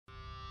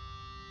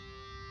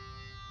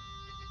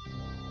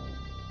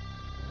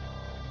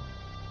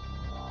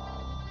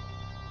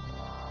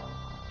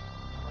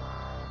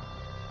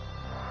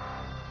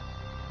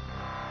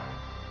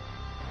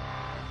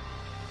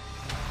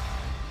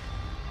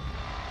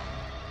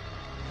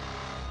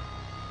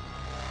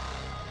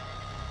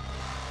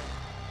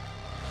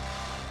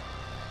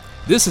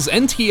This is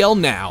NTL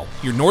Now,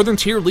 your Northern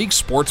Tier League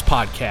sports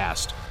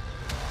podcast.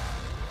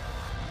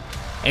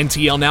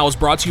 NTL Now is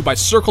brought to you by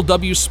Circle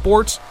W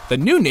Sports, the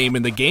new name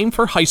in the game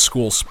for high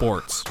school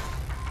sports.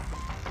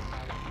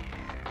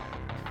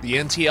 The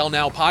NTL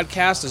Now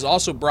podcast is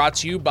also brought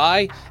to you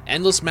by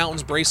Endless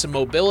Mountains Brace and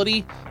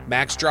Mobility,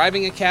 Max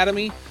Driving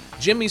Academy,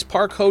 Jimmy's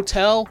Park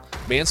Hotel,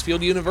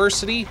 Mansfield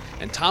University,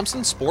 and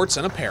Thompson Sports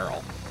and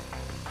Apparel.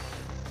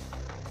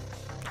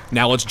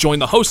 Now let's join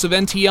the host of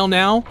NTL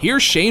Now.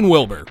 Here's Shane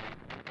Wilbur.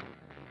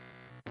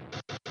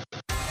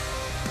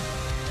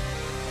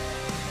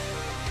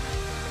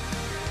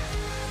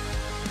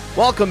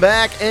 Welcome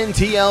back,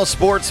 NTL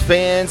sports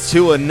fans,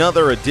 to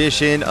another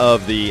edition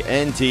of the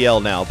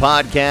NTL Now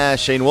podcast.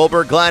 Shane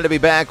Wilbur, glad to be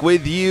back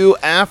with you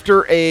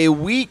after a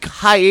week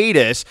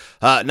hiatus.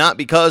 Not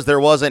because there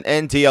wasn't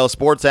NTL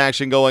sports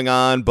action going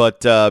on, but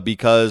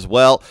because,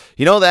 well,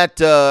 you know that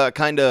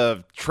kind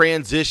of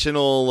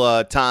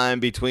transitional time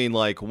between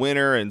like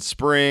winter and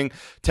spring,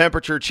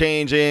 temperature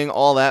changing,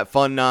 all that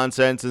fun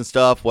nonsense and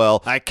stuff.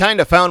 Well, I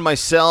kind of found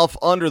myself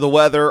under the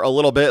weather a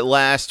little bit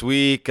last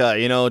week,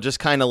 just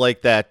kind of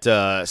like that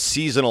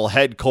seasonal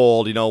head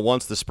cold,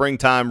 once the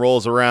springtime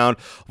rolls around.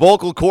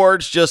 Vocal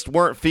cords just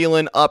weren't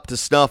feeling up to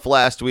snuff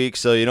last week,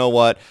 so you know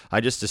what? I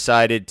just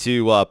decided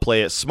to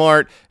play it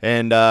smart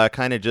and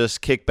kind of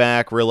just kick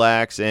back,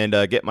 relax, and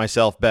get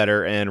myself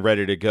better and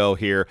ready to go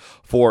here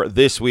for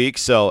this week.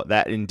 So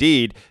that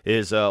indeed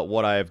is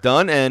what I have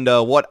done and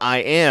what I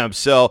am.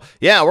 So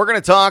yeah, we're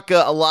going to talk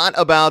a lot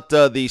about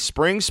the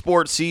spring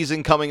sports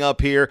season coming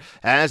up here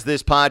as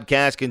this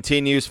podcast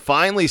continues.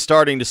 Finally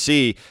starting to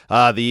see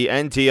the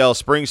NTL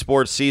spring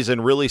sports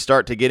season really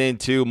start to get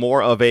into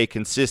more of a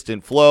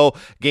consistent flow.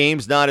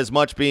 Games not as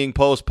much being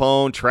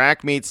postponed.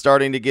 Track meets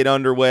starting to get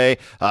underway.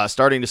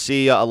 Starting to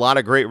see a lot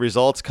of great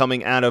results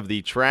coming out of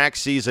the track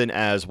season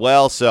as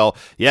well. So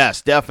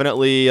yes,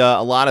 definitely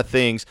a lot of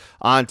things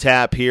on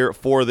tap here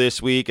for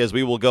this week as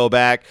we will go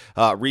back,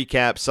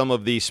 recap some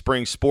of the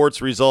spring sports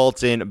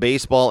results in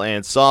baseball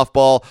and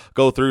softball,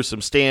 go through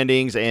some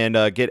standings, and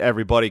get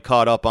everybody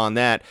caught up on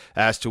that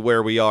as to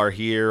where we are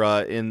here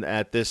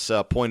at this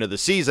point of the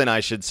season, I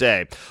should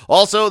say.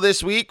 Also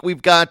this week,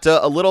 we've got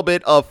a little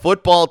bit of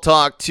football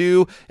talk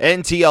too.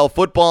 NTL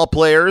football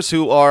players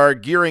who are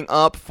gearing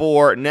up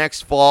for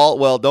next fall.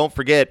 Well, don't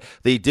forget,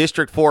 the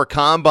District 4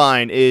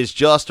 Combine is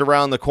just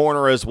around the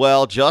corner as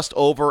well, just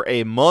over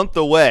a month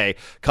away,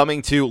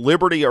 coming to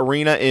Liberty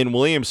Arena in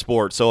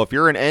Williamsport. So if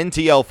you're an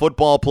NTL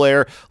football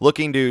player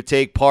looking to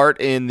take part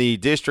in the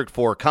District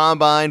 4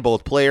 Combine,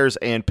 both players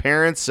and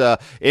parents,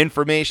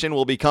 information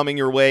will be coming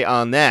your way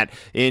on that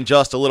in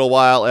just a little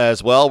while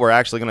as well. We're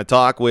actually going to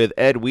talk with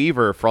Ed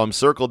Weaver from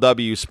Circle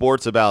W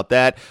Sports about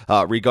that,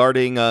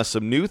 regarding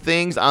some new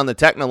things on the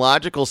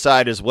technological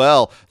side as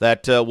well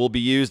that will be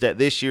used at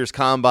this year's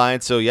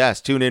Combine. So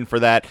yes, tune in for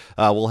that.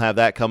 We'll have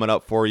that coming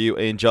up for you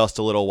in just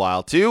a little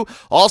while too.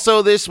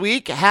 Also this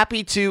week,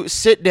 happy to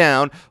sit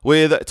down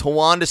with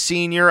Towanda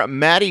senior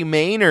Maddie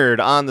Maynard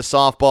on the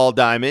softball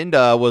diamond.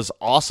 Was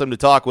awesome to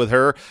talk with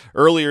her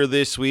earlier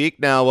this week.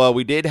 Now,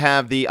 we did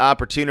have the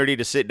opportunity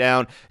to sit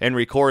down and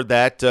record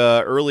that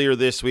earlier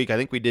this week. I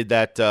think we did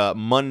that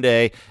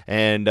Monday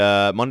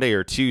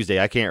or Tuesday.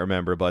 I can't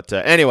remember. But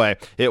anyway,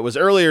 it was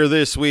earlier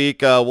this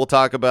week. We'll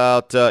talk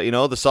about,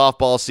 the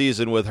softball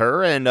season with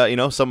her and,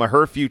 some of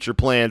her future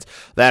plans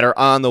that are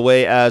on the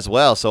way as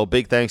well. So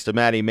big thanks to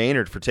Maddie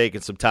Maynard for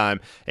taking some time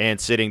and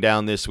sitting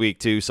down this week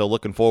too. So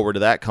looking forward to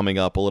that coming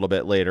up a little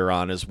bit later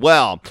on as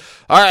well.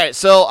 All right.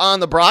 So on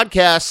the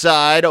broadcast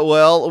side,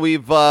 well,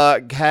 we've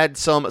had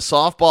some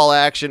softball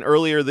action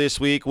earlier this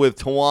week with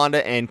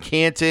Towanda and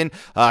Canton.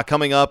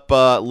 Coming up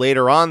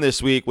later on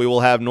this week, we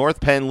will have North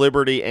Penn,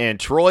 Liberty, and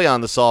Troy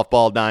on the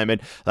softball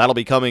diamond. That'll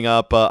be coming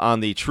up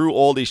on the True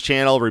Oldies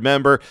channel.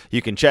 Remember,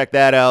 you can check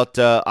that out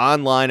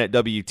online at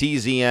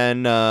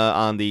WTZN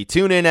on the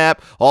TuneIn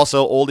app.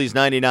 Also,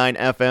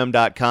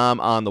 oldies99fm.com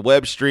on the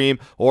web stream.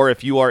 Or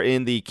if you are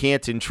in the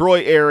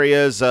Canton-Troy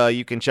areas,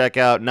 you can check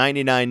out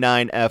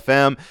 99.9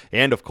 FM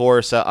and, of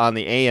course, on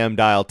the AM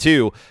dial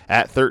too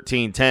at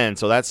 1310.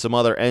 So that's some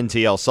other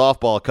NTL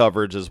softball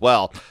coverage as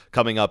well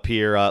coming up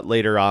here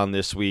later on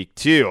this week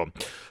too.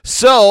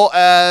 So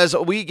as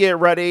we get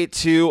ready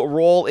to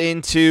roll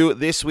into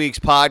this week's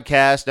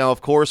podcast, now,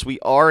 of course, we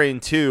are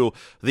into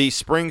the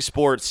spring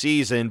sports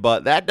season,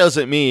 but that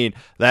doesn't mean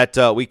that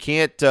we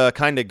can't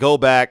kind of go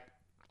back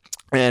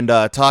and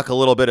talk a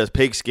little bit of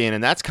pigskin,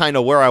 and that's kind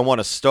of where I want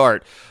to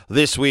start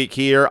this week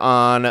here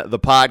on the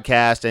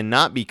podcast, and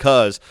not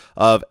because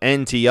of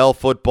NTL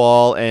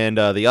football and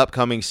the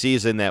upcoming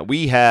season that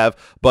we have,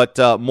 but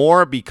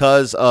more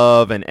because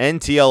of an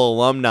NTL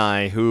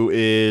alumni who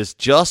is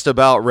just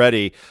about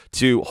ready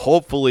to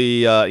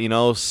hopefully,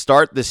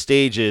 start the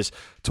stages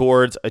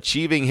towards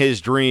achieving his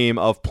dream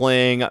of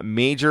playing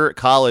major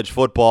college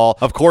football.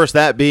 Of course,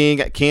 that being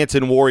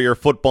Canton Warrior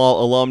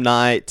football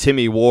alumni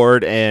Timmy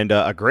Ward, and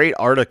a great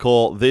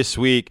article this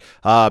week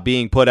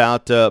being put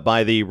out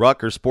by the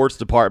Rutgers Sports sports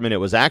department. It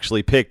was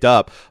actually picked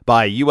up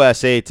by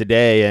USA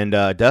Today, and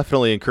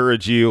definitely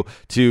encourage you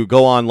to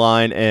go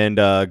online and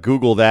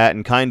Google that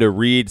and kind of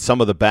read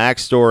some of the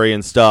backstory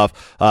and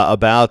stuff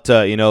about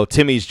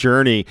Timmy's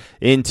journey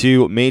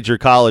into major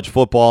college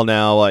football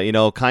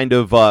now, kind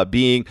of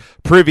being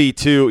privy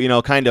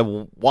to, kind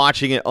of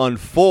watching it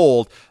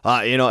unfold.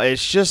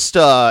 It's just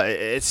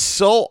it's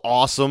so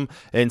awesome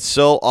and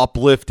so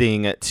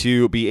uplifting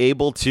to be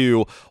able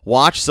to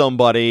watch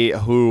somebody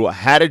who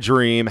had a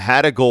dream,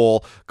 had a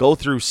goal, go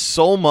through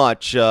so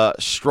much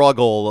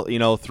struggle,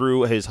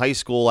 through his high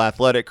school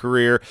athletic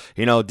career,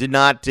 did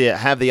not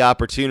have the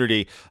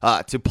opportunity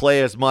to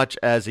play as much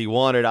as he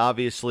wanted,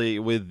 obviously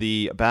with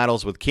the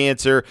battles with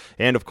cancer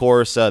and, of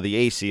course,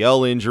 the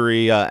ACL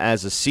injury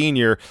as a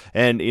senior.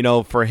 And,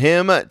 for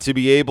him to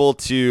be able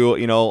to,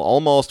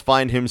 almost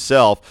find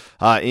himself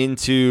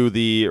into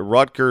the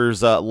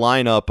Rutgers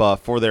lineup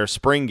for their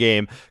spring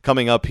game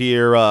coming up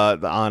here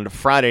on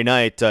Friday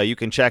night. You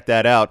can check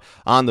that out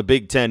on the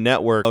Big Ten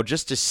Network.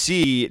 Just to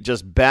see,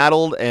 just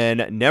battled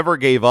and never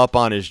gave up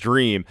on his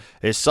dream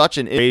is such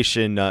an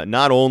inspiration,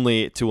 not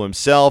only to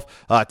himself,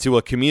 to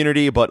a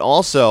community, but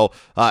also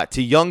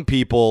to young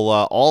people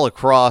all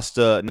across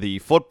the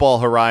football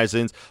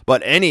horizons,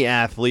 but any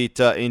athlete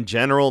in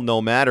general,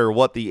 no matter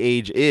what the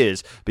age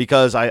is,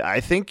 because I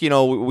think,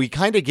 we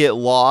kind of get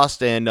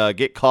lost and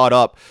get caught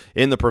up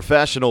in the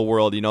professional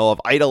world,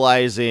 of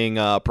idolizing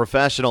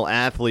professional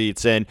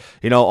athletes and,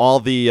 all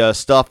the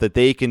stuff that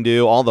they can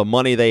do, all the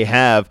money they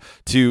have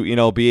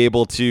to, be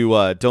able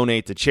to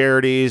donate to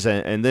charities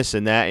and this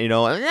and that, and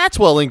that's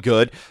well and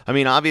good. I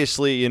mean,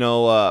 obviously,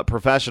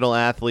 professional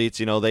athletes,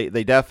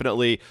 they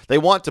definitely, they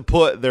want to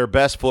put their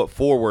best foot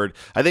forward.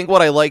 I think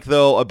what I like,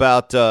 though,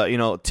 about,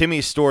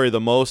 Timmy's story the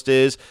most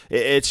is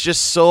it's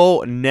just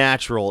so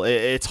natural.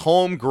 It's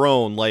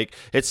homegrown. Like,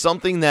 it's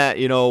something that,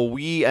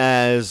 we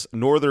as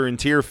Northern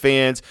Tier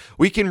fans,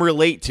 we can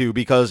relate to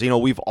because,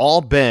 we've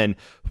all been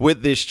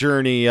with this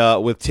journey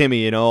with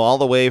Timmy, all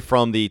the way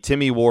from the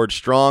Timmy Ward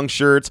Strong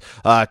shirts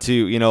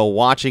to,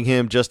 watching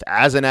him just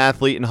as an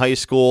athlete in high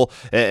school.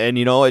 And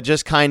it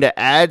just kind of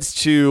adds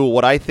to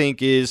what I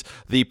think is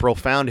the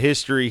profound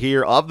history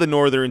here of the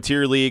Northern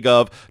Tier League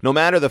of no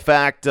matter the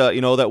fact,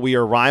 that we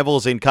are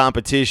rivals in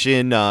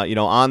competition,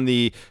 on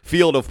the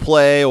field of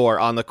play or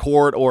on the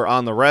court or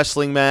on the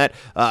wrestling mat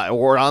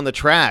or on the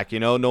track,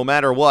 no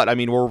matter what. I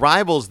mean, we're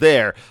rivals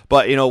there.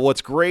 But,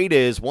 what's great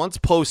is once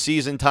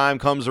postseason time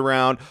comes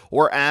around,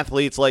 or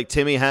athletes like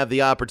Timmy have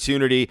the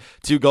opportunity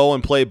to go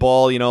and play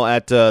ball,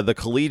 at the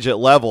collegiate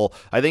level,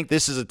 I think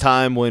this is a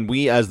time when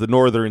we as the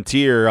Northern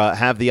Tier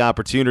have the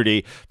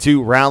opportunity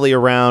to rally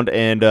around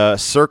and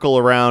circle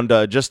around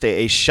just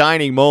a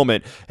shining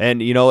moment.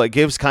 And, it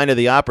gives kind of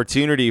the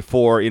opportunity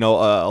for,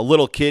 a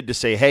little kid to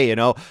say, hey,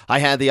 I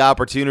had the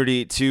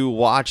opportunity to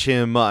watch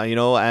him,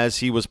 as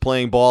he was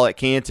playing ball at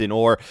Canton,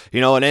 or,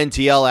 an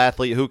NTL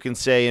athlete who can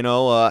say,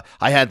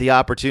 I had the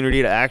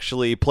opportunity to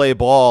actually play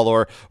ball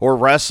or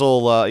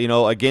wrestle,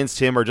 against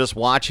him or just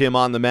watch him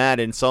on the mat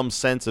in some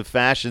sense of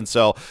fashion.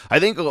 So I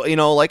think,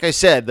 like I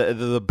said,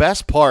 the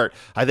best part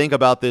I think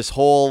about this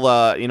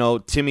whole,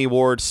 Timmy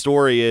Ward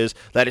story is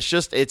that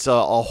it's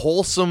a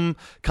wholesome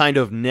kind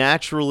of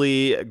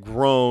naturally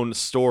grown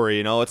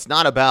story. It's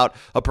not about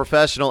a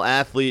professional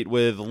athlete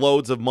with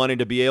loads of money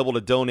to be able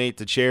to donate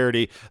to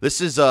charity.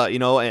 This is,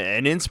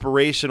 an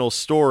inspirational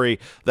story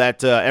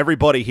that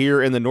everybody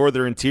here in the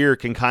Northern Tier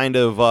can kind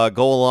of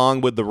go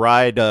along with the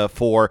ride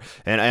for.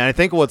 And I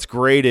think what's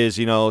great is,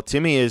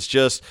 Timmy is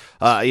just,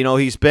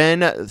 he's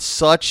been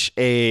such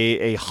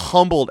a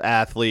humbled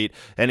athlete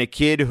and a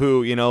kid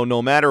who,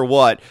 no matter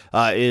what,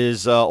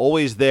 is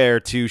always there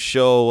to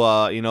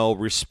show,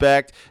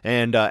 respect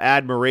and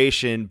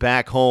admiration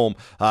back home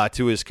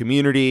to his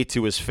community,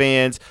 to his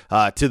fans,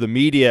 to the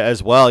media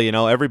as well.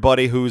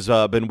 Everybody who's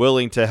been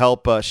willing to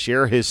help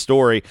share his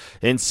story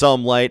in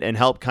some light and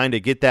help kind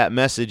of get that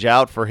message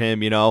out for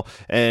him,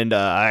 and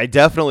I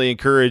definitely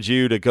encourage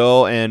you to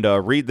go and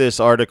read this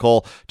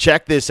article,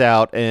 check this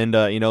out, and,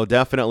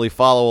 definitely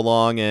follow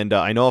along. And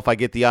I know if I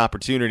get the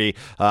opportunity,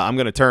 I'm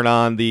going to turn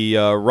on the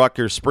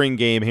Rutgers spring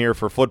game here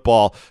for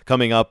football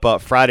coming up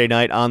Friday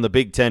night on the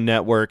Big Ten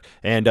Network,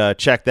 and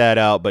check that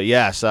out. But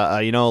yes,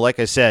 like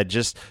I said,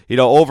 just,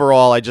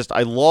 overall,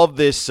 I love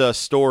this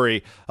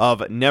story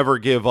of never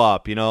give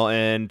up,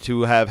 and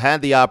to have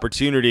had the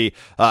opportunity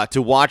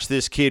to watch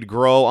this kid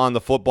grow on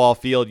the football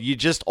field. You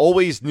just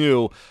always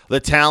knew the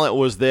talent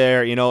was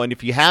there, and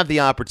if you have the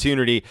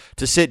opportunity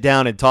to sit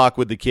down and talk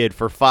with the kid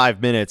for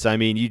 5 minutes, I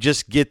mean, you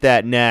just get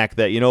that knack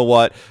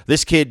that,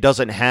 this kid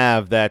doesn't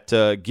have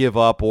that give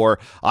up or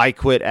I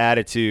quit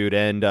attitude.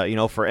 And,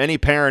 for any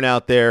parent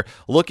out there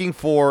looking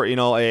for,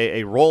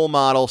 a role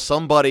model,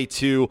 somebody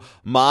to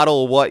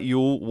model what you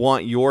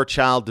want your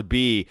child to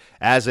be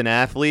as an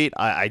athlete,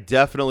 I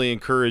definitely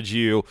encourage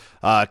you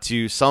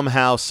to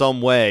somehow,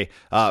 some way,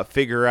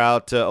 figure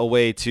out a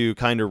way to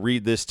kind of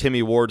read this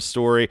Timmy Ward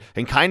story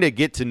and kind of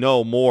get to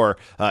know more,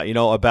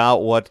 about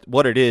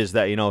what it is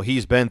that,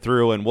 he's been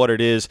through and what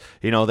it is,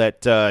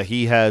 that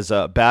he has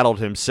battled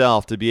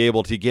himself to be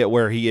able to get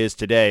where he is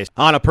today.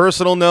 On a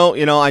personal note,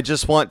 I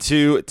just want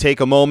to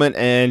take a moment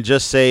and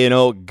just say,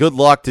 good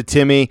luck to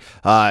Timmy.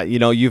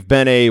 You've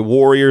been a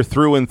warrior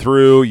through and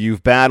through.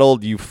 You've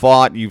battled, you've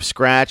fought, you've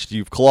scratched,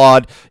 you've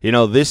clawed.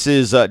 This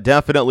is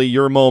definitely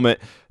your moment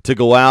to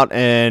go out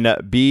and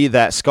be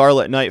that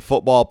Scarlet Knight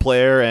football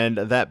player and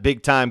that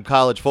big-time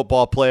college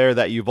football player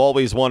that you've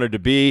always wanted to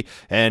be.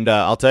 And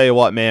I'll tell you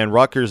what, man,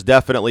 Rutgers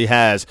definitely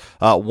has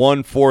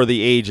one for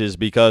the ages,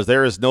 because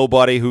there is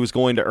nobody who's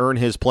going to earn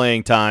his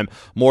playing time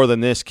more than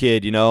this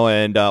kid,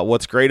 and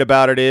what's great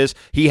about it is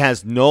he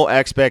has no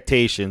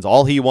expectations.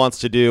 All he wants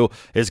to do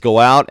is go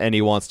out and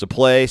he wants to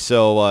play.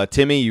 So,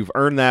 Timmy, you've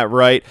earned that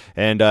right,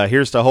 and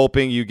here's to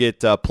hoping you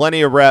get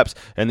plenty of reps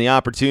and the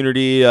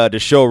opportunity to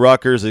show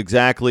Rutgers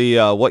exactly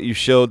what you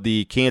showed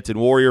the Canton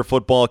Warrior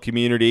football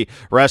community,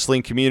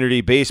 wrestling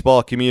community,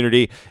 baseball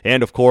community,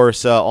 and of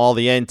course all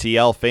the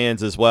NTL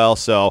fans as well.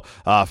 So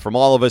from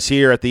all of us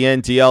here at the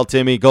NTL,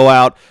 Timmy, go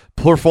out,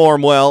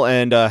 perform well,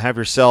 and have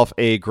yourself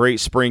a great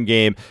spring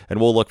game, and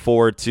we'll look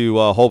forward to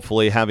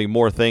hopefully having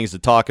more things to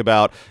talk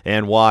about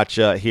and watch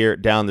here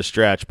down the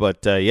stretch.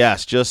 But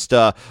yes, just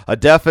a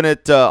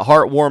definite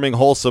heartwarming,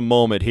 wholesome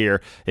moment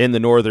here in the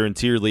Northern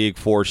Tier League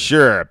for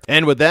sure.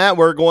 And with that,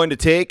 we're going to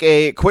take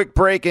a quick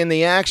break in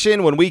the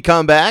action. When we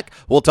come back,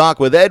 we'll talk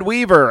with Ed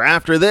Weaver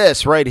after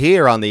this right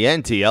here on the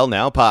NTL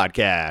Now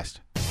podcast.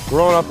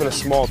 Growing up in a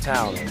small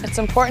town, it's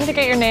important to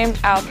get your name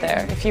out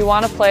there if you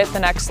want to play at the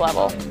next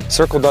level.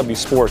 Circle W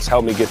Sports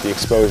helped me get the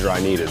exposure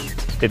I needed.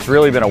 It's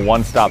really been a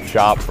one-stop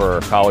shop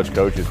for college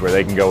coaches where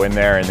they can go in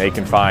there and they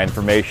can find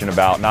information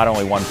about not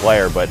only one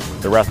player but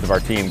the rest of our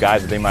team,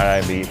 guys that they might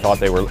not be thought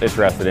they were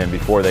interested in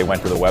before they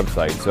went to the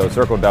website. So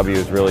Circle W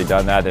has really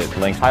done that. It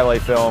links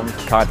highlight films,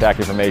 contact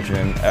information,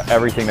 and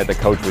everything that the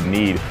coach would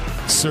need.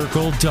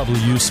 Circle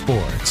W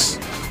Sports,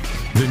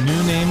 the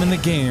new name in the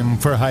game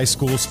for high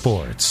school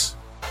sports.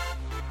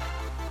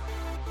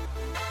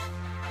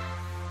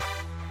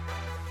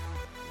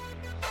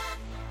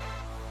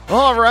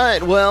 All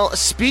right, well,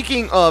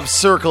 speaking of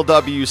Circle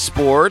W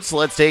Sports,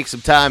 let's take some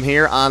time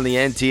here on the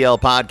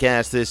NTL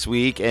podcast this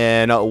week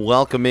and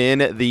welcome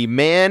in the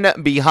man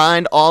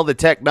behind all the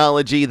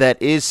technology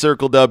that is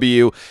Circle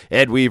W.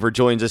 Ed Weaver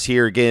joins us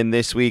here again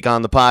this week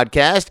on the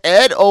podcast.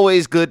 Ed,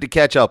 always good to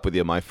catch up with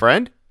you, my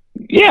friend.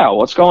 Yeah,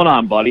 what's going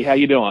on, buddy? How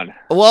you doing?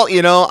 Well,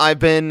 I've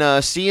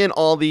been seeing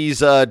all these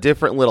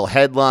different little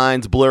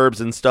headlines, blurbs,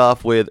 and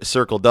stuff with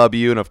Circle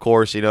W, and of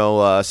course,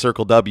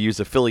 Circle W's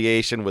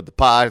affiliation with the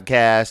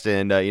podcast,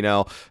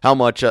 and how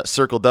much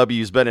Circle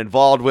W's been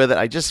involved with it.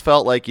 I just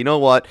felt like,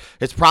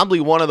 it's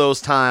probably one of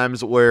those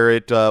times where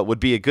it would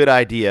be a good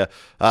idea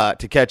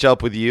to catch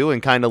up with you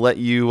and kind of let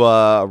you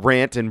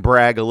rant and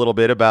brag a little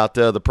bit about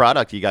the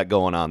product you got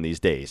going on these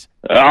days.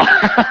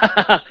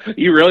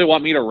 You really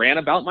want me to rant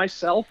about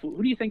myself?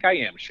 Who do you think I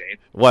am, Shane?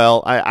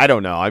 Well, I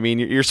don't know. I mean,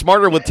 you're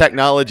smarter with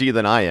technology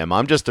than I am.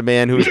 I'm just a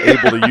man who's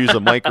able to use a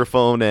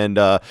microphone and,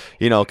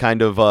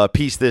 kind of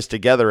piece this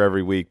together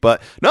every week.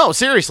 But no,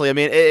 seriously, I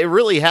mean, it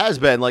really has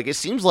been. Like, it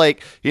seems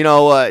like,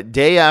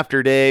 day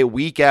after day,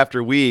 week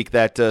after week,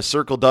 that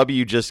Circle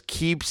W just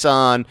keeps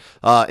on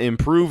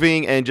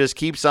improving and just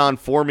keeps on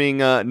forming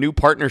new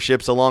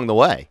partnerships along the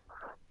way.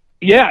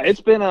 Yeah,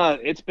 it's been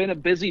a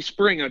busy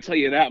spring, I'll tell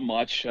you that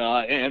much.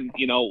 And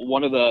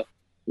one of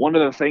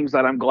the things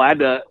that I'm glad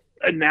to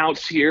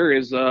announce here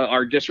is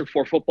our District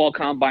 4 football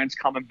combine's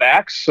coming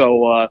back.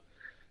 So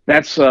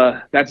that's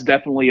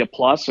definitely a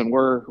plus, and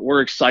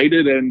we're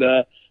excited,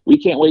 and we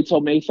can't wait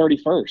till May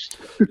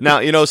 31st.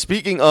 Now,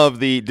 speaking of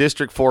the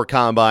District 4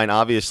 Combine,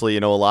 obviously,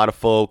 a lot of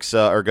folks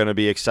are going to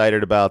be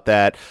excited about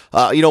that.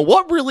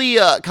 What really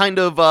kind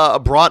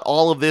of brought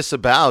all of this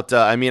about?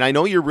 I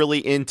know you're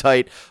in in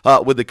tight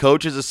with the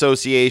Coaches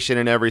Association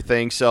and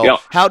everything. So Yep.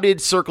 How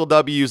did Circle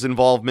W's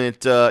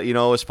involvement,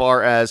 as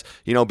far as,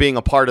 being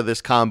a part of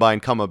this Combine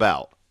come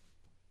about?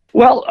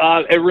 Well,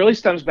 it really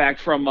stems back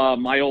from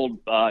my old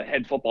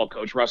head football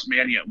coach, Russ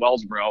Manny at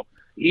Wellsboro.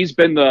 He's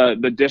been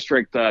the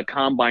district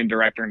combine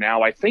director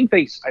now. I think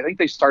they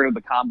started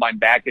the combine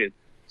back at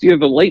it's either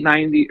the late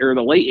 90s or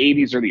the late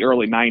 80s or the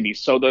early 90s.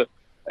 So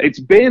it's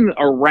been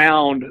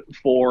around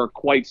for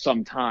quite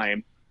some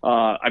time.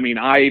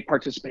 I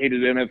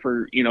participated in it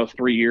for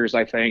 3 years,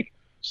 I think.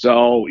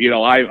 So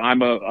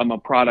I'm a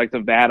product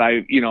of that.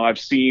 I've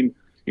seen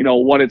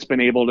what it's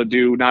been able to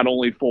do not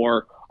only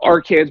for our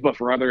kids but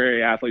for other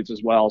area athletes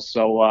as well.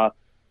 So.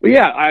 But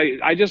yeah,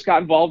 I just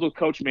got involved with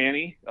Coach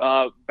Manny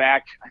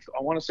back,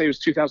 I want to say it was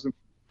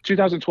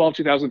 2012,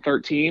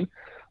 2013.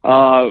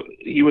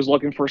 He was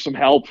looking for some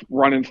help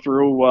running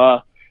through,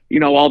 all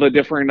the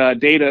different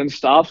data and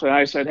stuff. And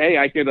I said, hey,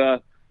 I could,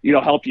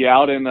 help you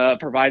out and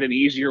provide an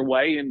easier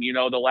way. And,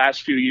 the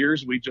last few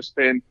years we've just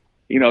been,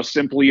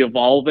 simply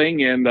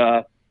evolving. And,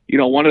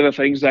 one of the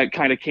things that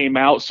kind of came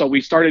out, so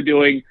we started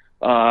doing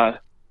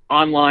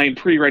online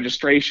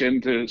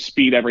pre-registration to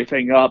speed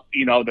everything up,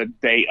 the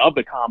day of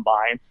the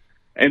combine.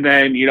 And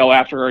then,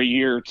 after a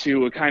year or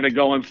two of kind of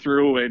going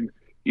through and,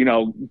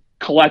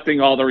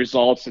 collecting all the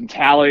results and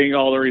tallying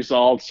all the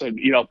results and,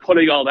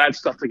 putting all that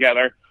stuff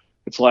together.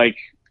 It's like,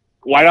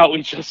 why don't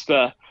we just,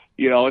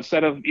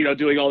 instead of,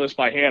 doing all this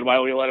by hand, why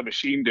don't we let a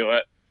machine do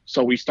it?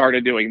 So we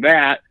started doing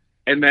that.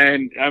 And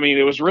then,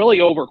 it was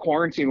really over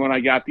quarantine when I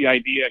got the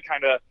idea,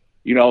 kind of,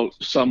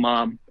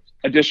 some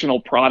additional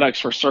products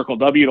for Circle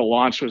W to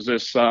launch was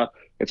this,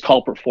 it's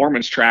called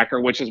Performance Tracker,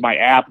 which is my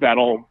app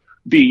that'll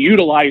be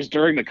utilized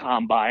during the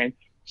combine.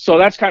 So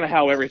that's kind of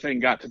how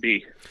everything got to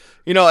be.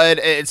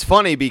 It's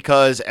funny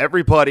because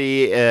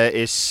everybody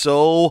is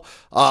so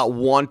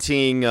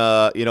wanting,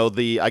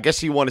 I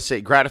guess you want to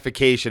say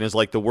gratification is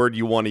like the word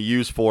you want to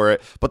use for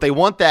it, but they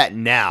want that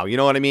now. You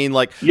know what I mean?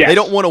 Like, yes. They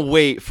don't want to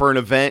wait for an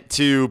event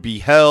to be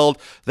held,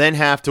 then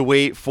have to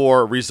wait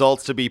for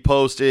results to be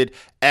posted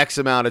X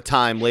amount of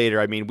time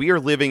later. We are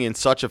living in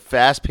such a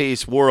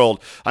fast-paced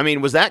world.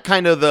 Was that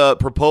kind of the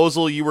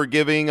proposal you were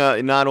giving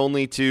not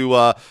only to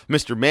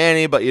Mr.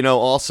 Manny, but,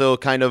 also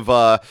kind of,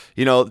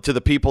 to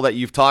the people that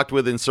you've talked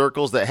with in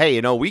circles that, hey,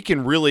 we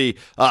can really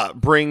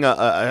bring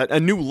a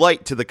new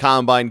light to the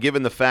combine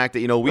given the fact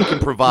that, we can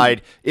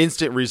provide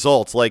instant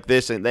results like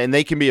this and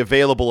they can be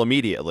available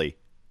immediately.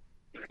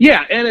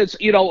 Yeah, and it's,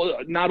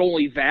 not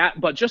only that,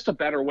 but just a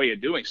better way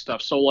of doing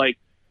stuff. So, like,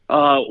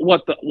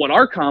 what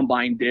our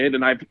combine did,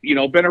 and I've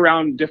been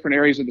around different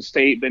areas of the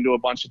state, been to a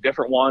bunch of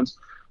different ones.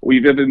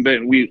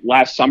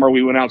 Last summer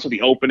we went out to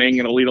the opening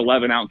in Elite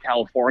 11 out in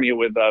California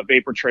with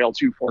Vapor Trail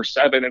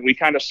 247, and we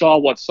kind of saw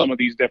what some of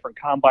these different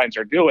combines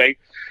are doing,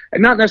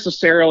 and not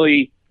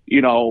necessarily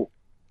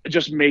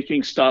just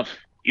making stuff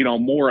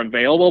more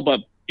available, but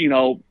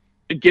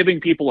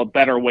giving people a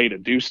better way to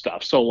do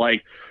stuff. So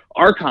like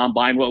our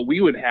combine, what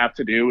we would have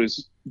to do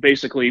is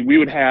basically we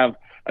would have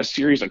a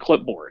series of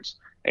clipboards.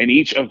 And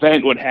each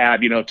event would have,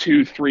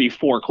 2, 3,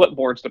 4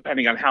 clipboards,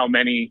 depending on how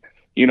many,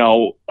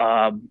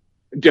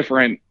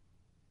 different,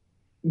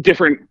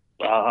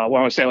 I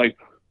want to say like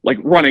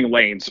running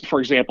lanes. For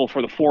example,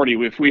 for the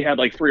 40, if we had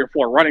like 3 or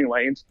 4 running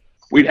lanes,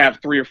 we'd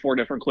have 3 or 4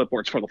 different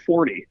clipboards for the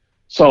 40.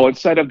 So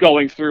instead of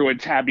going through and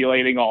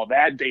tabulating all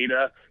that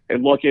data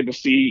and looking to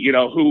see,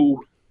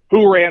 who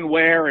ran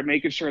where and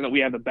making sure that we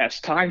have the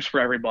best times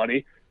for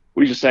everybody,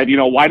 we just said,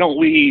 why don't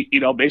we,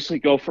 basically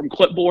go from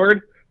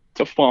clipboard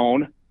to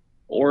phone,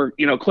 or,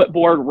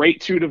 clipboard right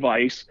to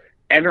device,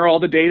 enter all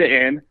the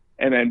data in,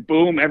 and then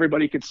boom,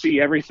 everybody could see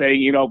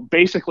everything,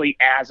 basically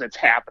as it's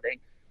happening.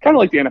 Kind of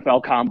like the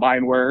NFL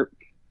Combine where,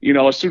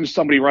 as soon as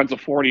somebody runs a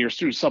 40 or as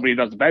soon as somebody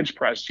does a bench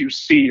press, you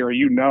see or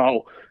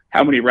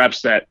how many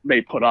reps that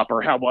they put up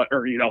or how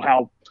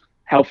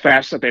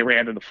fast that they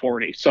ran to the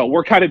 40. So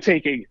we're kind of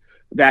taking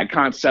that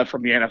concept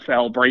from the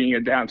NFL, bringing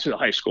it down to the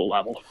high school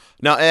level.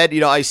 Now, Ed,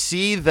 I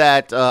see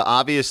that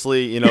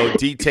obviously,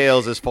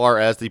 details as far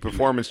as the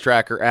Performance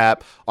Tracker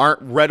app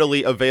aren't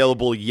readily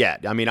available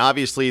yet.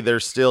 Obviously,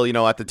 there's still,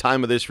 at the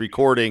time of this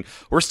recording,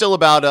 we're still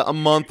about a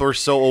month or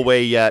so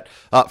away yet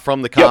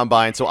from the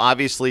combine. Yep. So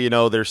obviously,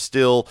 there's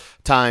still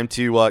time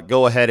to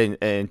go ahead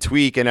and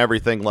tweak and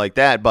everything like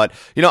that. But,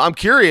 I'm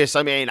curious,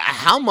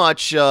 how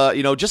much,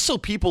 just so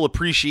people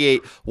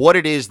appreciate what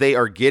it is they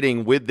are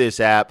getting with this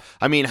app,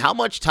 how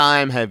much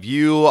time have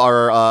you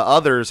or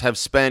others have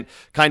spent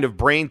kind of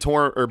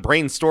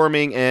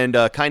brainstorming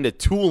and kind of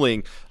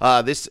tooling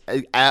this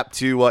app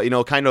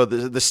to kind of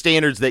the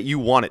standards that you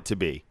want it to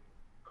be?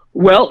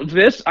 Well,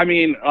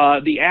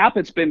 the app,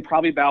 it's been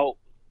probably about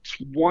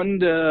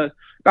a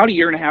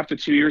year and a half to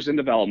 2 years in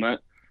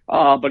development.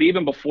 But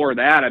even before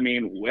that,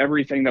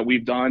 everything that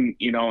we've done,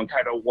 and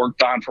kind of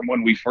worked on from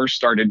when we first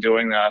started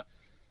doing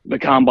the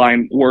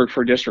combine work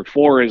for District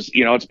 4 is,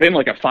 it's been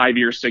like a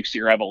 5-year,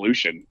 6-year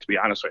evolution, to be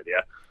honest with you.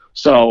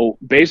 So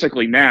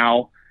basically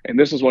now, and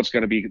this is what's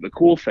going to be the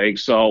cool thing.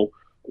 So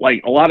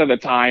like a lot of the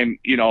time,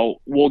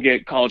 we'll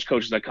get college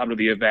coaches that come to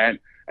the event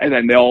and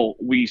then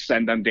we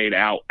send them data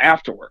out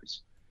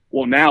afterwards.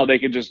 Well, now they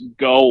can just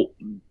go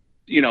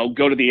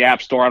to the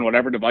app store on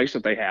whatever device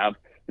that they have,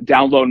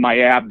 download my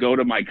app, go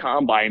to my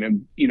combine,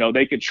 and,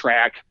 they could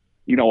track,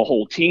 a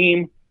whole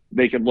team.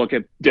 They could look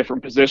at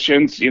different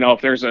positions.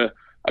 If there's a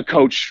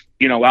coach,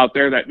 out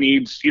there that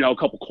needs, a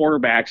couple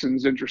quarterbacks and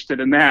is interested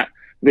in that,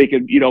 they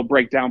could,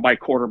 break down by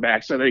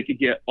quarterback so they could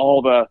get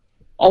all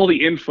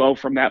the info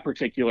from that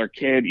particular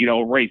kid,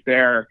 right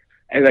there,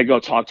 and then go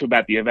talk to him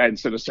at the event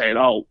instead of saying,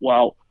 oh,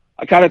 well,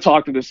 I kind of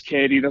talked to this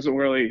kid. He doesn't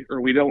really,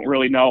 or we don't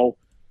really know,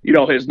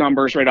 his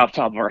numbers right off the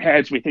top of our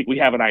heads. We think we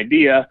have an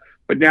idea,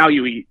 but now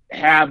you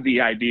have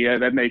the idea,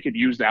 then they could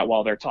use that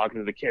while they're talking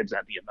to the kids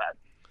at the event.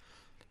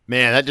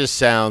 Man, that just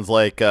sounds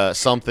like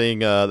something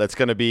that's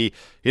going to be,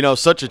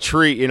 such a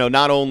treat,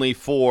 not only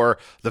for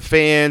the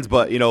fans,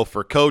 but,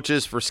 for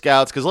coaches, for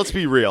scouts. Because let's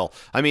be real.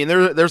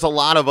 There's a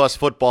lot of us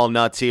football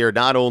nuts here,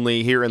 not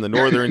only here in the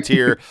northern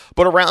tier,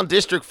 but around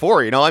District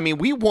 4.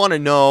 We want to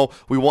know,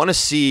 we want to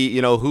see,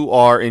 who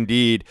are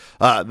indeed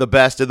the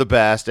best of the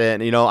best.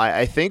 And,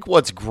 I think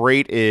what's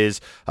great is,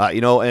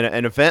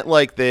 an event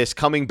like this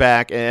coming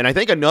back. And I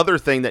think another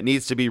thing that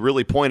needs to be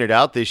really pointed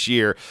out this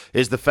year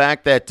is the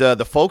fact that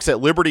the folks at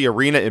Liberty Liberty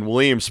Arena in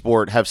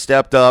Williamsport have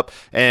stepped up.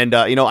 And,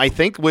 I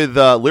think with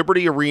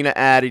Liberty Arena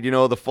added,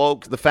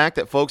 the fact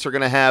that folks are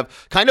going to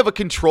have kind of a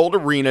controlled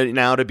arena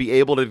now to be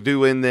able to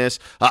do in this,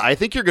 I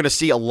think you're going to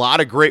see a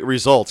lot of great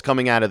results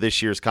coming out of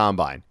this year's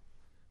Combine.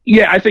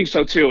 Yeah, I think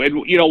so too.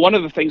 And, one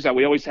of the things that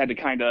we always had to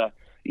kind of,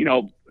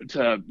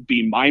 to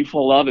be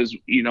mindful of is,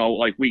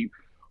 like we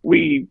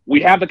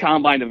have the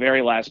Combine the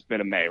very last bit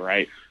of May,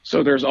 right?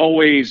 So there's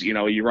always,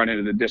 you run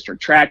into the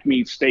district track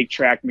meets, state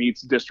track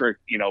meets,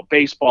 district,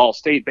 baseball,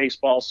 state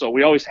baseball. So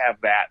we always have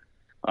that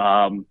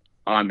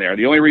on there.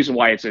 The only reason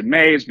why it's in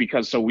May is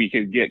because so we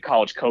can get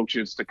college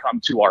coaches to come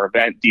to our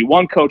event.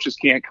 D1 coaches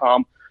can't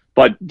come,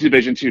 but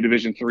Division II,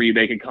 Division III,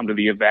 they can come to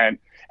the event.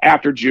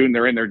 After June,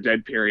 they're in their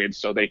dead period,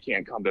 so they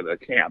can't come to the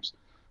camps.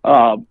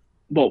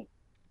 But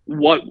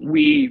what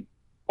we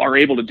are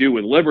able to do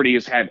with Liberty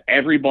is have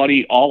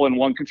everybody all in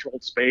one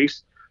controlled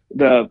space.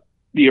 The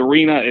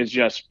arena is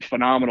just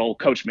phenomenal.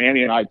 Coach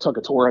Manny and I took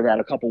a tour of that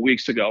a couple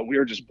weeks ago. We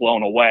were just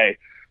blown away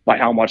by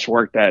how much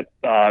work that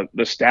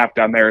the staff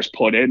down there has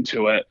put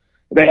into it.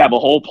 They have a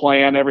whole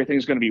plan.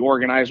 Everything's going to be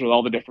organized with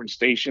all the different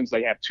stations.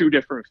 They have 2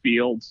 different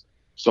fields,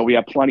 so we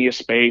have plenty of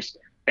space.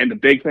 And the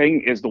big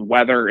thing is the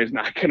weather is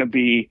not going to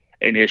be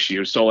an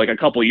issue. So like a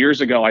couple of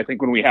years ago, I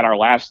think when we had our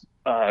last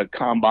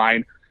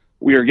Combine,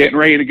 we were getting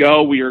ready to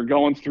go. We were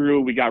going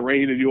through. We got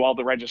ready to do all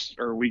the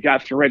we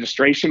got through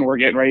registration. We're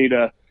getting ready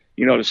to,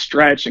 to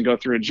stretch and go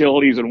through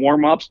agilities and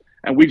warm ups.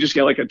 And we just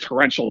get like a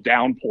torrential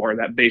downpour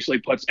that basically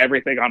puts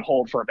everything on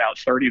hold for about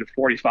 30 to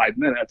 45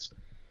 minutes.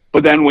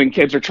 But then when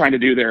kids are trying to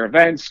do their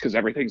events because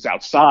everything's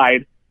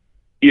outside,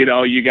 you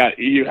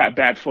have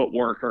bad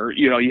footwork or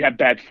you have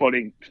bad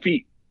footing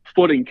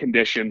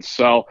conditions.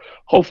 So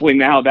hopefully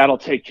now that'll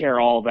take care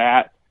of all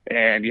that.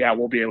 And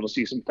we'll be able to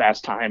see some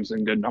fast times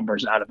and good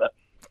numbers out of it.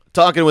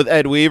 Talking with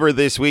Ed Weaver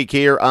this week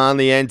here on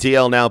the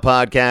NTL Now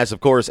podcast. Of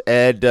course,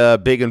 Ed,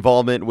 big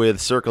involvement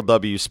with Circle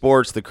W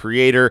Sports, the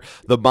creator,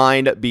 the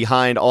mind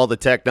behind all the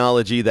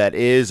technology that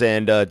is,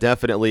 and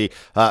definitely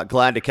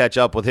glad to catch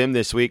up with him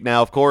this week.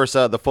 Now, of course,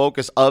 the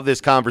focus of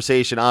this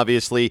conversation,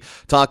 obviously,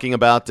 talking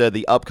about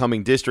the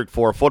upcoming District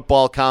 4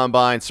 football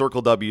combine,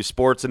 Circle W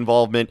Sports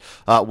involvement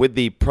with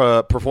the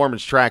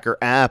performance tracker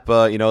app,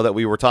 that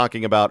we were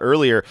talking about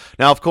earlier.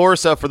 Now, of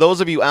course, for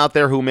those of you out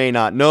there who may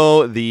not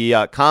know,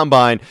 the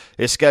combine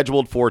is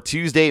scheduled for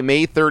Tuesday,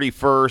 May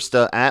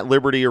 31st at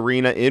Liberty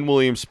Arena in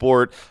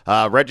Williamsport.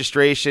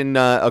 Registration,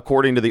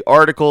 according to the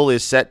article,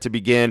 is set to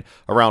begin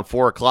around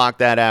 4 o'clock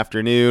that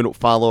afternoon,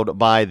 followed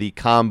by the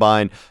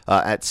Combine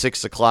at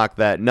 6 o'clock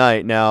that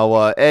night.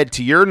 Now, Ed,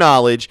 to your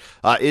knowledge,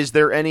 is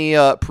there any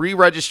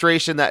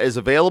pre-registration that is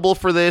available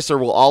for this, or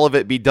will all of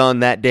it be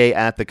done that day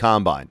at the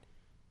Combine?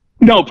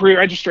 No,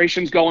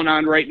 pre-registration's going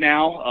on right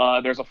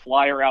now. There's a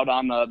flyer out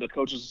on the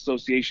Coaches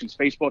Association's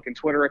Facebook and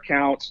Twitter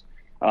accounts.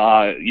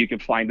 You can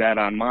find that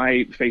on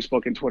my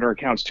Facebook and Twitter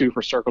accounts too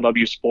for Circle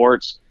W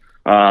Sports.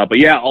 But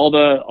yeah, all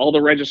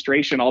the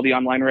registration, all the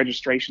online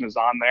registration is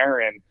on there.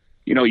 And,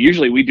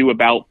 usually we do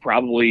about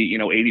probably,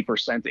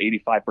 80%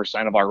 to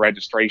 85% of our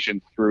registration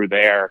through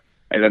there.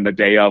 And then the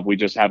day of, we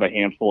just have a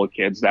handful of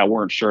kids that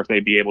weren't sure if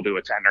they'd be able to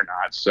attend or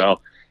not. So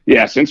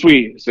yeah, since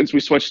we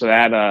switched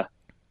to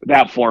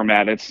that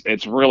format,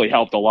 it's really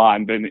helped a lot.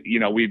 And been,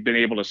 we've been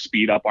able to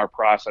speed up our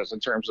process in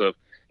terms of,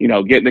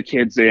 getting the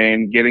kids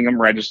in, getting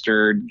them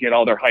registered, get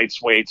all their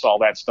heights, weights, all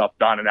that stuff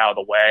done and out of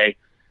the way,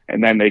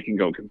 and then they can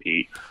go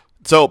compete.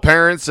 So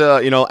parents,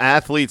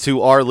 athletes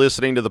who are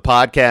listening to the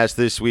podcast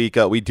this week,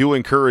 we do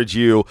encourage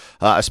you,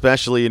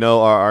 especially,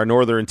 our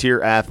Northern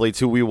Tier athletes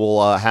who we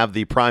will have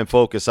the prime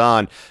focus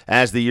on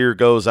as the year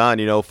goes on,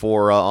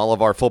 for all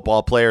of our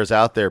football players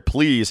out there.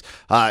 Please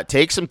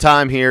take some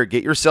time here,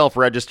 get yourself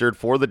registered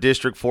for the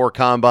District 4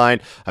 Combine.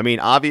 I mean,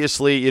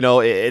 obviously,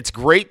 it's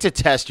great to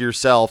test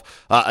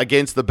yourself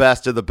against the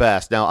best of the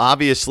best. Now,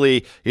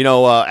 obviously,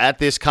 at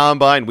this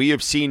Combine, we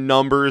have seen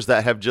numbers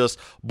that have just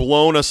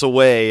blown us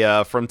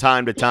away from time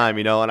to time,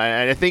 and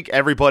I think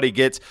everybody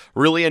gets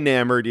really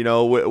enamored,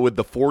 with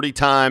the 40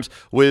 times,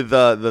 with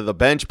the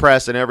bench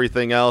press and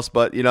everything else.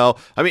 But,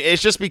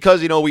 it's just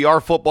because, we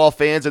are football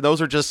fans, and those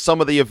are just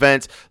some of the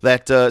events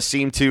that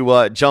seem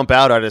to jump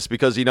out at us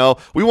because,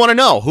 we want to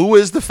know who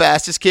is the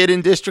fastest kid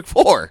in District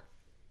 4.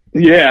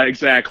 Yeah,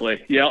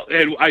 exactly. Yeah,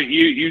 and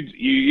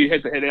you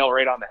hit the nail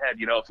right on the head.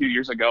 A few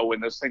years ago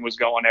when this thing was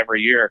going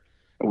every year,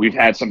 we've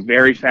had some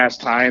very fast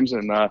times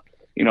and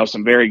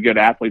some very good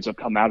athletes have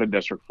come out of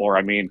District 4.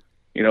 I mean,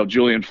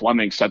 Julian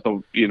Fleming set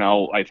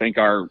I think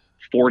our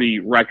 40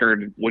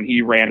 record when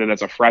he ran it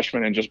as a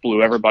freshman and just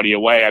blew everybody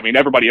away. I mean,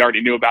 everybody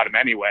already knew about him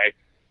anyway,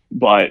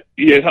 but,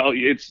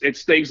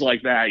 it's things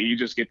like that. You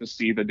just get to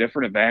see the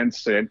different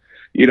events and,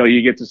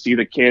 you get to see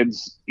the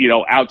kids,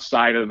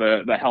 outside of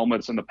the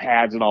helmets and the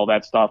pads and all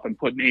that stuff and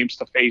put names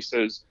to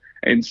faces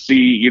and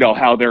see,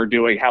 how they're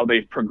doing, how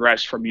they've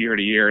progressed from year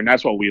to year. And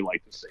that's what we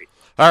like to see.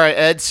 All right,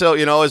 Ed, so,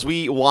 as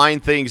we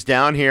wind things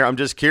down here, I'm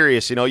just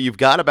curious, you've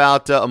got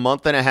about a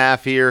month and a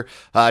half here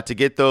to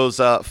get those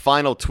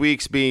final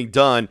tweaks being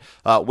done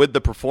with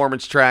the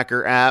Performance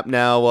Tracker app.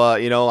 Now,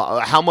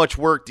 how much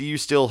work do you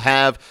still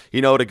have,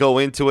 to go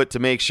into it to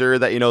make sure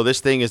that,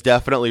 this thing is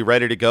definitely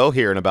ready to go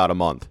here in about a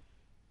month?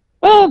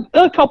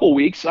 A couple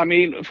weeks. I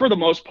mean, for the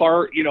most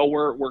part,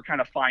 we're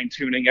kind of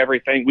fine-tuning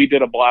everything. We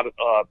did a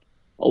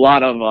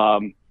lot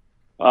of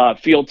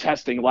field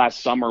testing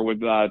last summer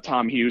with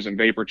Tom Hughes and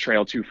Vapor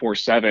Trail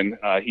 247.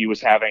 He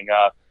was having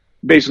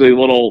basically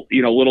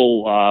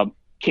little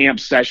camp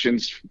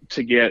sessions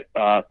to get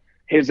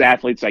his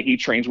athletes that he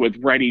trains with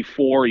ready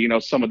for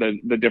some of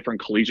the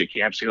different collegiate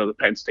camps. The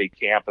Penn State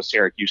camp, the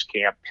Syracuse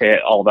camp, Pitt,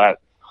 all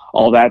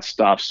that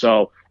stuff.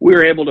 So we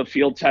were able to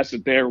field test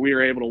it there. We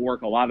were able to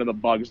work a lot of the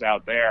bugs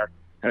out there.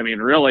 I mean,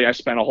 really, I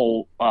spent a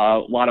whole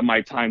lot of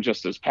my time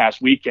just this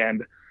past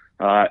weekend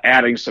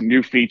adding some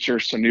new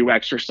features, some new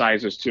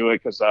exercises to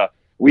it, because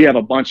we have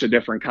a bunch of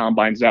different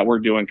combines that we're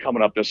doing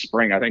coming up this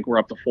spring. I think we're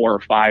up to 4 or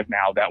 5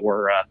 now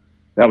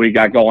that we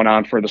got going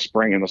on for the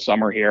spring and the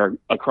summer here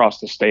across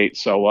the state.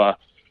 So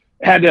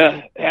had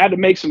to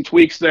make some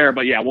tweaks there,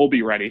 but yeah, we'll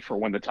be ready for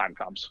when the time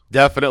comes.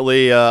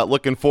 Definitely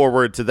looking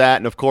forward to that.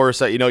 And of course,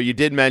 you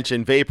did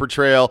mention Vapor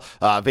Trail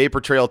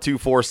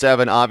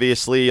 247,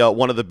 obviously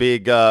one of the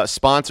big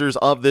sponsors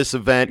of this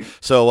event.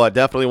 So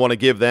definitely want to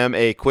give them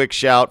a quick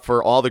shout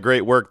for all the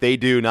great work they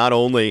do, not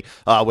only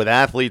with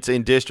athletes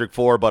in District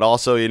 4, but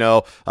also,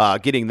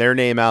 getting their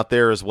name out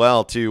there as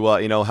well to,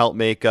 help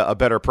make a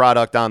better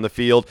product on the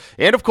field.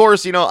 And of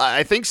course,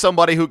 I think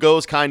somebody who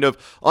goes kind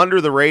of under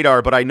the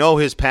radar, but I know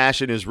his passion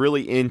is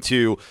really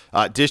into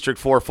District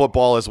 4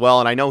 football as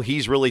well, and I know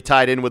he's really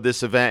tied in with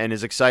this event and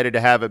is excited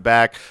to have it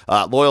back.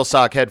 Loyal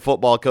Sock head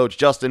football coach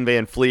Justin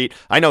Van Fleet.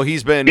 I know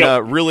he's been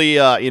really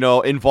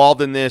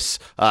involved in this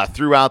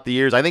throughout the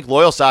years. I think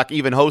Loyal Sock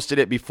even hosted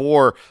it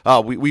before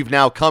we've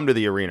now come to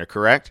the arena,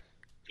 correct?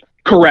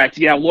 Correct.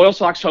 Yeah, Loyal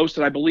Sock's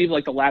hosted, I believe,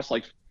 the last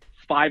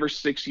 5 or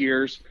 6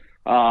 years.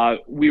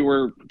 We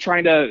were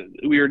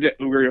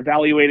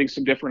evaluating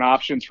some different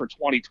options for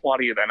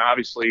 2020, and then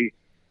obviously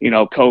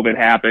COVID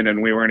happened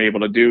and we weren't able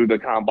to do the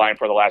combine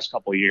for the last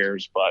couple of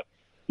years. But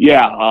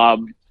yeah,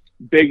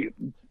 big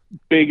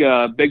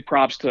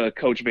props to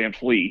Coach Van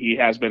Fleet. He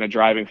has been a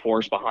driving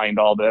force behind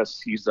all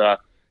this. He's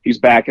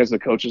back as the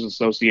Coaches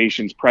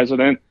Association's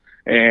president,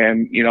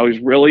 and he's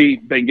really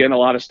been getting a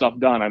lot of stuff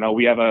done. I know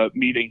we have a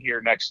meeting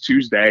here next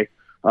Tuesday,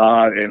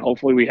 and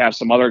hopefully we have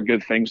some other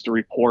good things to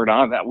report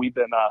on that we've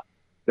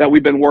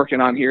been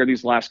working on here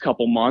these last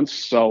couple months.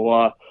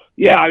 So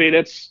yeah, I mean,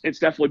 it's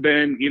definitely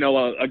been,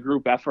 a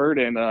group effort,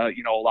 and, a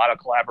lot of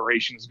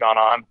collaboration has gone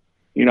on,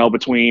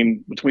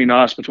 between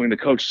us, between the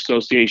Coach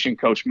Association,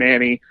 Coach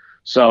Manny.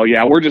 So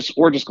yeah, we're just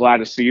glad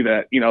to see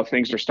that,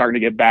 things are starting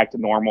to get back to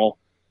normal,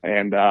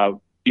 and,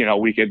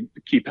 we could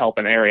keep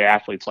helping area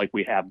athletes like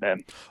we have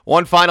been.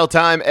 One final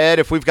time, Ed,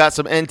 if we've got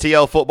some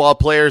NTL football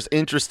players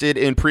interested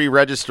in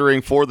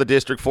pre-registering for the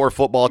District 4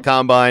 football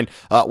combine,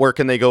 where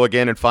can they go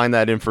again and find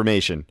that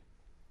information?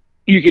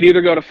 You can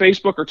either go to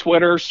Facebook or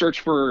Twitter, search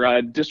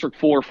for District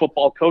 4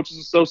 Football Coaches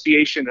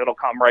Association. It'll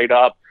come right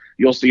up.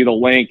 You'll see the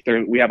link.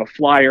 There, we have a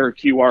flyer,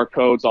 QR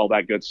codes, all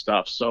that good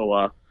stuff.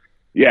 So,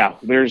 yeah,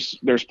 there's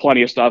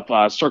plenty of stuff.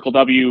 Circle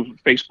W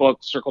Facebook,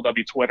 Circle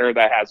W Twitter,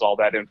 that has all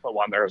that info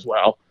on there as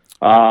well.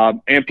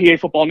 And PA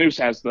Football News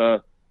has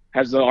the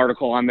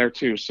article on there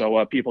too.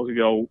 So people can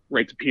go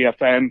right to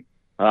PFN,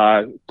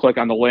 click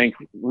on the link,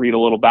 read a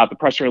little about the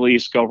press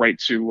release, go right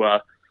to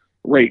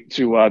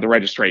the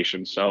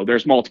registration. So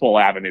there's multiple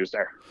avenues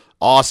there.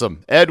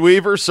 Awesome. Ed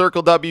Weaver,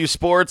 Circle W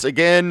Sports.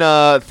 Again,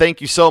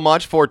 thank you so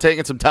much for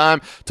taking some time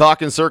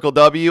talking Circle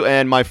W.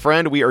 And my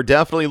friend, we are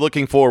definitely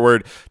looking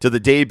forward to the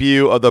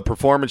debut of the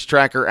Performance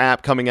Tracker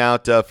app coming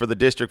out for the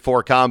District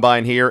 4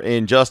 Combine here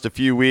in just a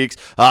few weeks.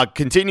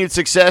 Continued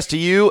success to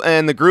you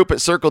and the group at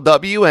Circle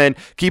W, and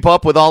keep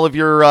up with all of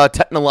your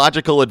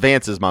technological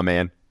advances, my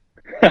man.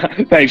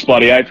 Thanks,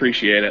 buddy. I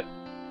appreciate it.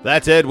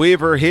 That's Ed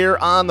Weaver here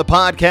on the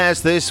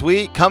podcast this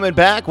week. Coming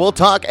back, we'll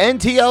talk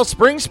NTL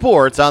Spring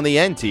Sports on the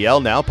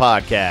NTL Now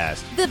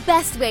podcast. The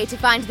best way to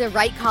find the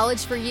right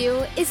college for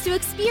you is to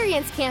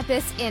experience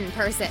campus in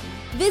person.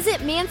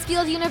 Visit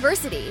Mansfield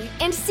University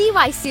and see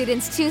why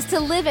students choose to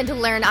live and to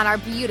learn on our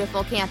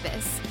beautiful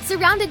campus,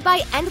 surrounded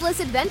by endless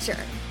adventure.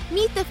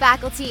 Meet the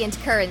faculty and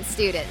current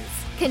students.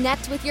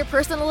 Connect with your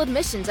personal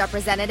admissions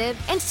representative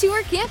and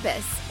tour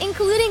campus,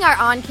 including our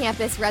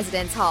on-campus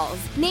residence halls,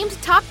 named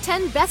top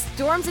 10 best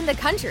dorms in the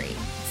country.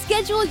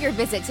 Schedule your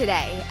visit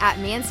today at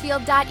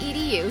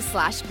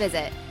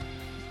mansfield.edu/visit.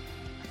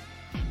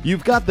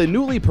 You've got the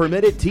newly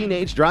permitted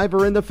teenage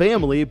driver in the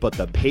family, but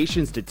the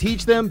patience to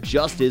teach them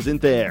just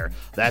isn't there.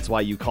 That's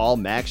why you call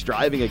Max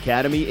Driving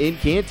Academy in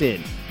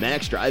Canton.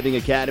 Max Driving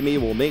Academy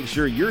will make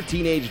sure your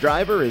teenage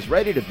driver is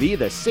ready to be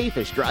the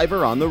safest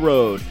driver on the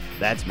road.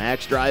 That's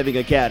Max Driving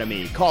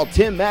Academy. Call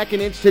Tim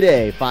McInich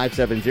today,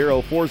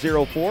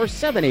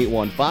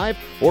 570-404-7815,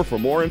 or for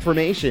more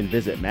information,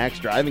 visit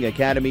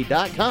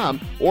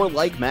maxdrivingacademy.com or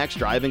like Max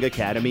Driving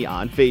Academy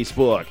on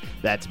Facebook.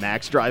 That's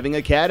Max Driving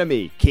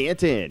Academy,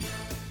 Canton.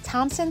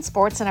 Thompson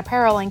Sports and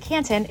Apparel in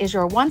Canton is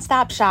your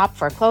one-stop shop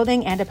for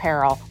clothing and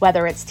apparel.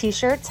 Whether it's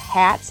t-shirts,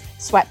 hats,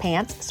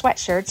 sweatpants,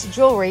 sweatshirts,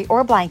 jewelry,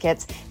 or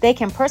blankets, they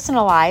can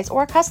personalize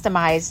or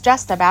customize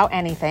just about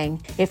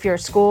anything. If your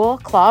school,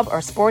 club,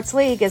 or sports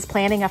league is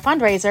planning a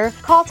fundraiser,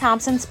 call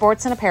Thompson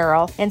Sports and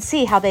Apparel and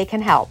see how they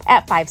can help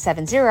at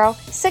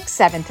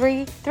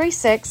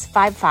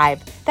 570-673-3655.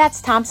 That's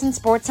Thompson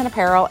Sports and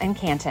Apparel in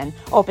Canton.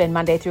 Open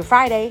Monday through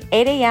Friday,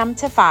 8 a.m.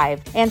 to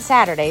 5, and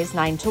Saturdays,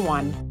 9 to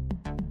 1.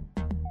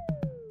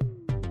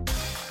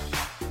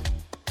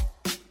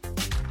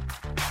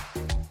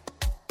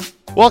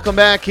 Welcome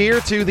back here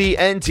to the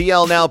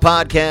NTL Now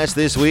podcast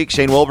this week.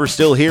 Shane Wolber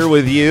still here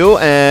with you,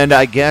 and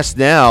I guess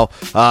now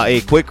a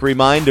quick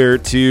reminder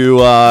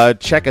to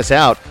check us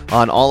out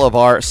on all of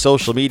our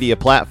social media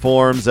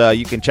platforms.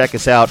 You can check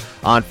us out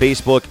on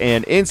Facebook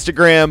and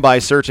Instagram by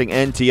searching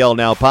NTL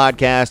Now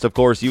podcast. Of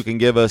course, you can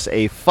give us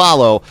a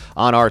follow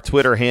on our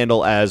Twitter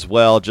handle as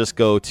well. Just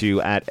go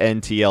to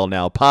 @NTL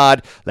Now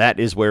Pod. That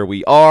is where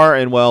we are,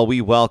 and well,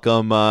 we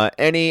welcome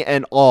any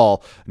and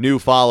all new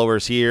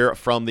followers here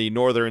from the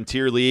Northern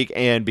Tier League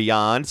and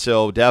beyond.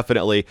 So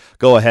definitely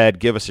go ahead,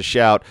 give us a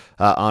shout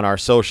on our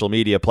social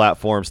media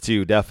platforms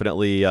too.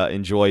 Definitely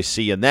enjoy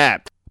seeing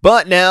that.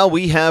 But now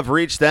we have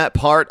reached that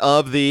part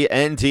of the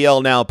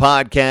NTL Now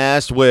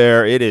podcast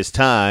where it is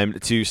time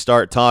to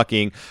start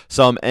talking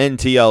some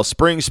NTL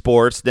spring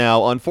sports.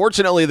 Now,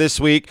 unfortunately this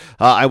week,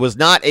 I was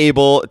not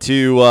able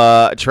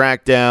to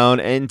track down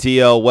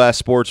NTL West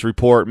Sports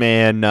Report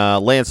man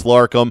Lance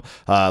Larkham.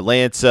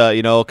 Lance,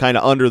 kind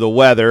of under the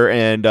weather,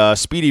 and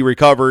speedy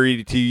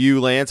recovery to you,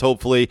 Lance.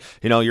 Hopefully,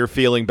 you're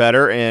feeling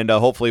better, and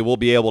hopefully we'll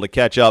be able to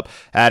catch up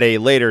at a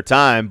later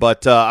time.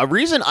 But a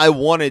reason I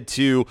wanted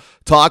to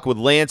talk with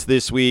Lance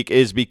this week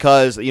is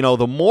because,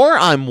 the more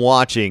I'm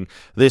watching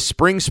this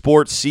spring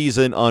sports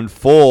season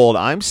unfold,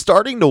 I'm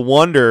starting to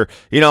wonder,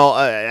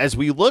 as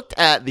we looked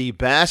at the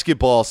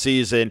basketball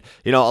season,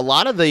 a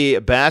lot of the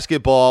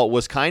basketball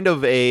was kind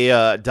of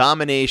a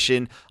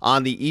domination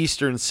on the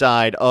eastern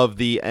side of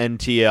the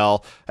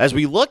NTL. As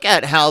we look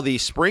at how the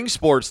spring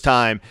sports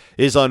time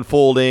is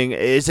unfolding,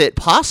 is it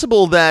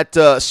possible that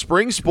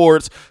spring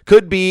sports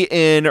could be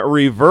in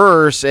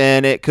reverse,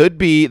 and it could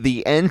be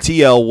the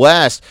NTL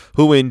West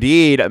who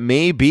indeed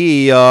may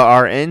be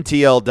our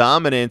NTL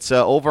dominance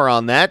over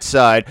on that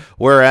side,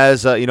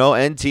 whereas,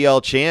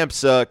 NTL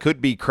champs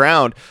could be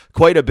crowned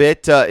quite a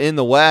bit in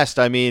the West.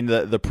 I mean,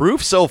 the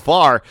proof so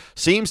far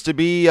seems to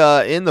be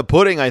in the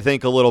pudding, I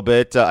think, a little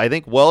bit. I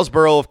think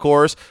Wellsboro, of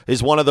course,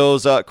 is one of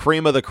those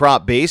cream of the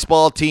crop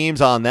baseball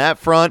teams on that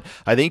front.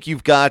 I think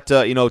you've got,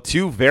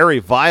 two very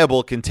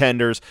viable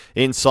contenders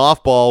in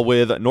softball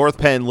with North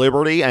Penn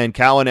Liberty and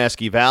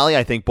Cowanesque Valley.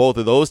 I think both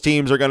of those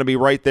teams are going to be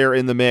right there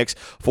in the mix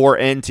for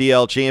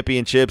NTL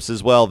championships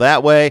as well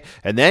that way.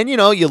 And then,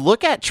 you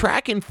look at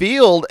track and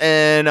field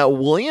and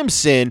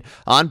Williamson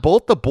on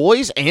both the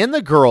boys and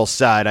the girls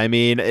side. I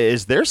mean,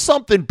 is there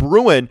something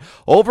brewing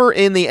over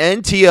in the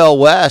NTL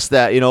West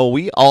that,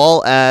 we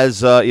all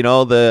as,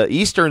 the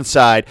eastern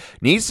side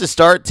needs to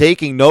start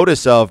taking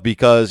notice of?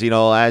 Because,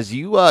 as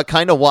you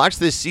kind of watch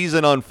this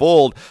season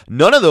unfold,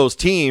 none of those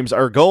teams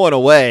are going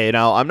away.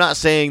 Now, I'm not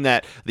saying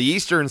that the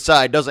eastern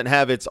side doesn't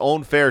have its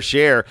own fair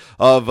share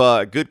of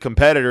good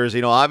competitors.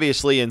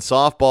 Obviously in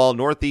softball,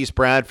 Northeast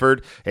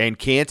Bradford and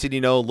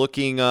Canton,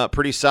 looking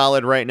pretty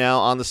solid right now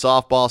on the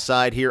softball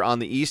side here on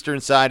the eastern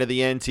side of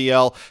the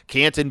NTL.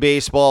 Canton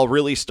baseball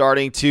really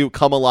starting to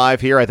come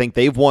alive here. I think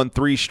they've won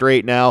 3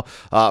 straight now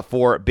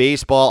for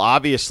baseball.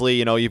 Obviously,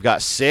 you've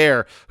got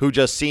Sayre, who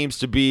just seems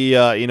to be,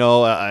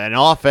 an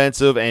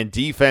offensive and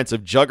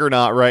defensive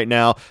juggernaut right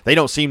now. They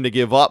don't seem to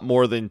give up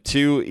more than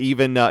 2,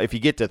 even if you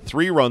get to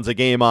 3 runs a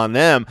game on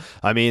them.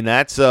 I mean,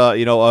 that's,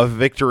 a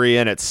victory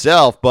in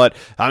itself. But,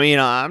 I mean,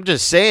 I'm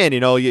just saying,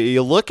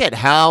 you look at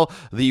how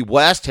the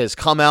West has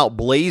come out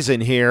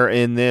blazing here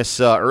in this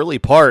early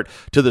part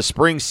to the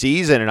spring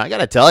season, and I got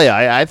to tell you,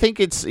 I think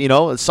it's,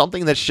 it's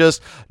something that's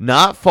just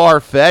not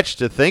far-fetched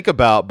to think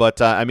about.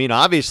 But, I mean,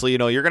 obviously,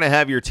 you're going to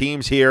have your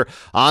teams here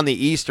on the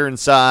eastern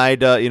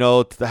side,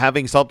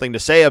 having something to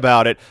say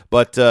about it.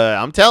 But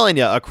I'm telling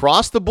you,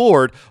 across the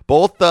board,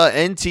 both the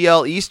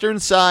NTL eastern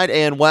side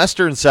and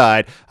western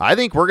side, I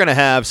think we're going to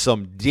have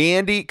some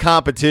dandy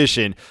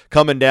competition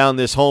coming down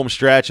this home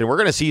stretch, and we're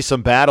going to see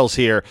some basketball battles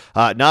here,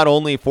 not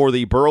only for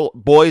the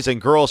boys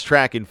and girls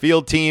track and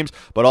field teams,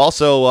 but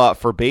also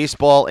for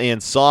baseball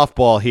and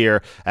softball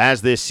here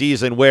as this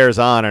season wears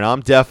on, and I'm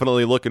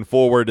definitely looking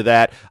forward to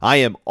that. I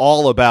am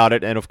all about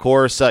it, and of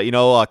course,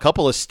 a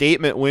couple of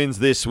statement wins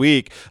this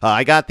week.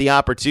 I got the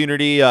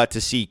opportunity to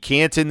see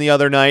Canton the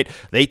other night.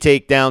 They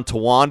take down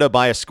Towanda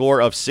by a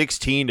score of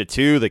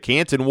 16-2. The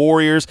Canton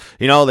Warriors,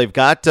 they've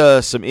got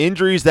some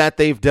injuries that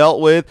they've dealt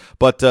with,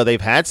 but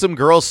they've had some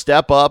girls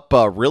step up.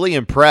 Really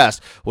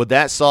impressed with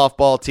that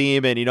softball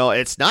team, and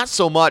it's not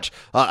so much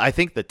I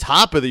think the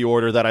top of the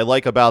order that I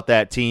like about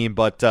that team,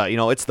 but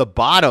it's the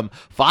bottom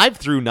 5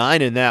 through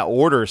 9 in that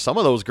order. Some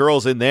of those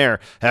girls in there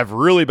have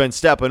really been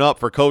stepping up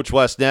for Coach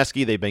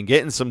Wesneski. They've been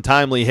getting some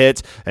timely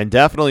hits, and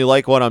definitely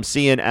like what I'm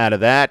seeing out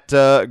of that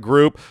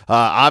group.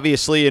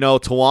 Obviously,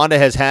 Towanda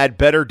has had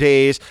better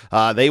days.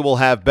 They will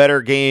have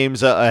better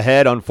games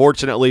ahead.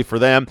 Unfortunately for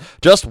them,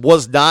 just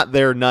was not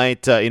their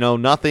night.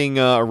 Nothing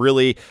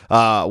really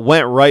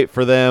went right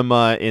for them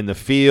in the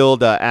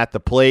field, at the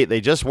plate.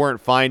 They just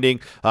weren't finding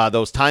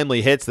those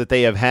timely hits that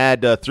they have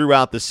had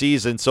throughout the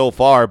season so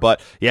far.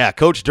 But yeah,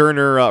 Coach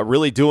Durner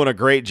really doing a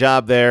great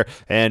job there,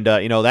 and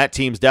that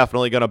team's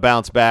definitely going to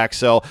bounce back.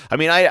 So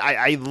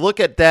I look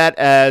at that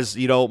as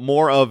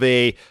more of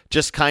a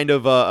just kind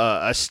of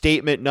a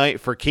statement night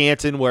for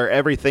Canton, where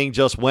everything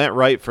just went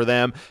right for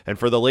them, and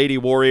for the Lady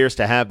Warriors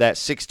to have that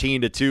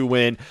 16-2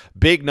 win,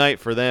 big night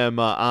for them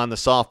on the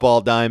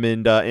softball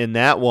diamond in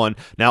that one.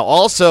 Now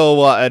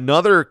also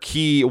another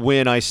key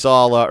win I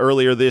saw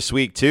earlier this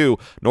week too,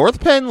 North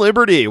Penn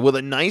Liberty with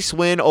a nice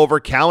win over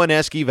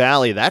Cowanesque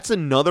Valley. That's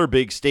another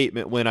big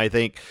statement win, I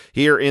think,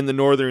 here in the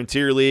Northern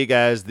Tier League,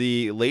 as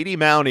the Lady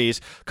Mounties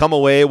come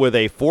away with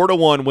a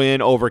 4-1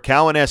 win over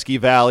Cowanesque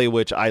Valley,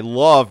 which I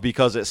love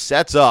because it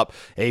sets up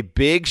a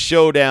big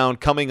showdown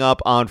coming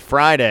up on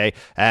Friday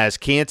as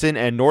Canton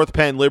and North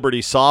Penn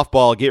Liberty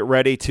softball get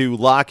ready to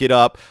lock it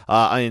up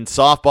in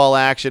softball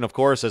action. Of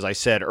course, as I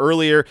said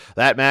earlier,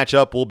 that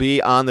matchup will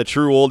be on the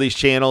True Oldies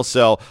channel,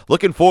 so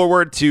looking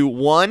forward to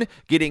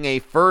getting a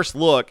first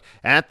look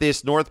at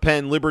this North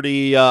Penn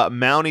Liberty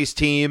Mounties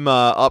team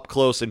up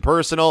close and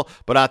personal,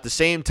 but at the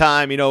same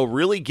time,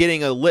 really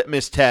getting a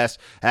litmus test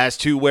as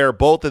to where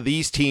both of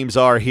these teams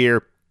are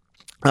here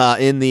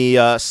in the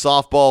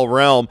softball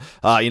realm.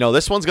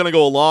 This one's going to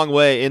go a long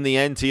way in the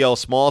NTL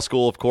Small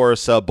School, of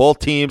course. Both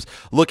teams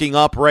looking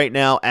up right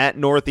now at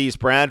Northeast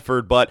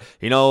Bradford, but,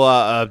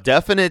 a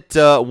definite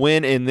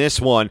win in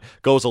this one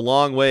goes a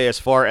long way as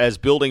far as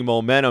building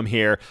momentum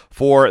here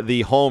for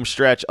the home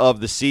stretch of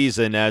the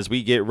season as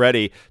we get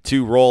ready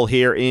to roll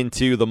here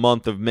into the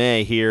month of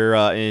May here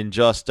in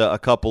just a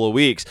couple of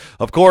weeks.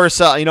 Of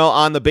course,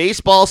 on the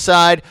baseball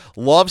side,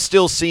 love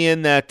still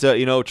seeing that,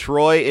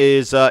 Troy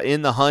is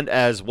in the hunt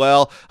as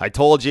well. I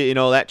told you,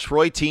 that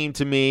Troy team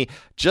to me,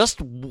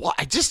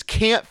 I just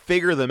can't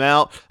figure them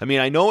out.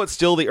 I know it's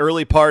still the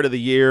early part of the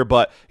year,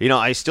 but,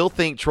 I still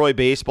think Troy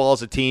baseball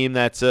is a team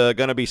that's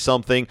going to be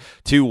something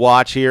to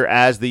watch here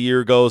as the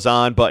year goes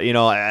on. But,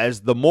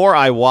 as the more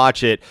I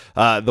watch it,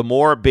 the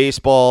more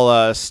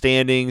baseball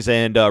standings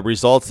and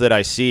results that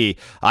I see,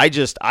 I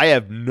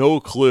have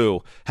no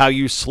clue how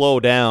you slow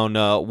down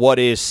what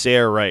is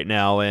Sayre right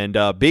now. And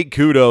big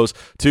kudos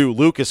to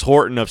Lucas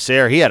Horton of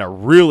Sayre. He had a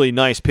really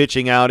nice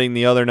pitching outing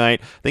the other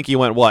night. I think he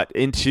went,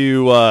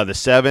 into the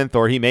 7th,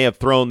 or he may have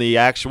thrown the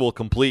actual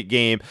complete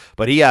game,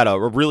 but he had a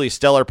really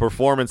stellar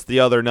performance the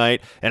other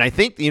night. And I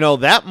think,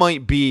 that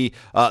might be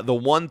the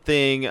one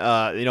thing,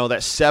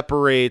 that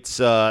separates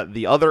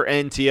the other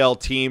NTL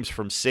teams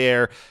from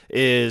Sayre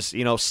is,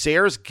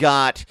 Sayre's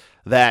got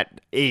that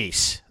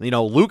ace.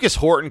 Lucas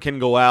Horton can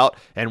go out,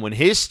 and when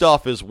his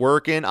stuff is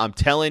working, I'm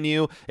telling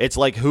you, it's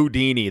like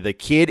Houdini. The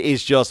kid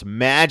is just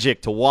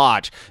magic to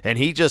watch, and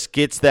he just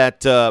gets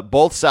that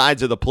both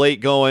sides of the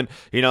plate going,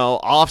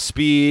 off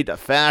speed,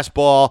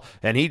 fastball,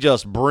 and he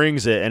just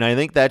brings it. And I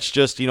think that's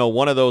just,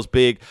 one of those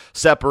big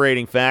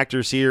separating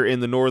factors here in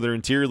the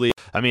Northern Tier League.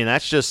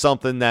 That's just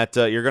something that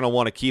you're going to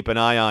want to keep an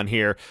eye on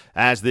here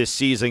as this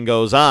season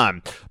goes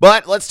on.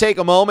 But let's take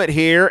a moment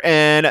here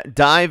and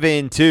dive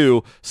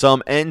into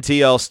some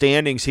NTL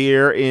standings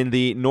here in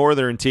the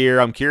Northern Tier.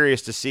 I'm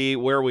curious to see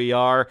where we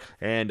are,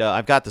 and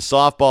I've got the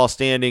softball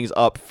standings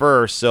up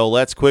first, so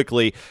let's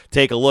quickly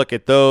take a look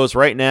at those.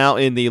 Right now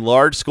in the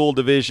large school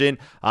division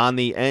on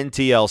the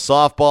NTL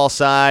softball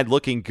side,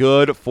 looking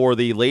good for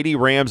the Lady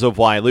Rams of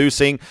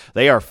Wyalusing.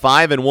 They are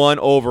 5-1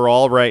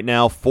 overall right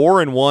now,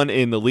 4-1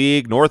 in the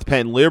league. North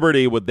Penn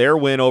Liberty, with their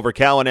win over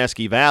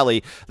Cowanesque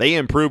Valley, they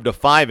improved to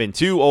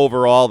 5-2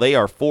 overall. They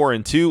are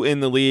 4-2 in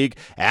the league.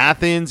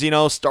 Athens,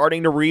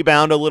 starting to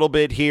rebound a little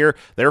bit here.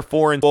 They're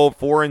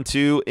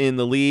 4-2 in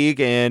the league,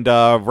 and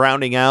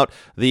rounding out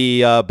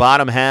the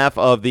bottom half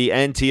of the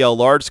NTL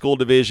Large School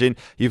Division,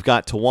 you've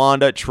got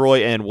Towanda,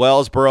 Troy, and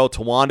Wellsboro.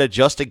 Towanda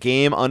just a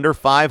game under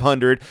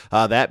 500,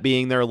 that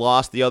being their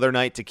loss the other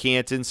night to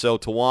Canton. So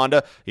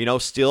Towanda,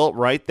 still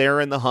right there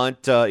in the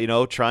hunt,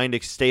 trying to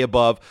stay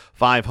above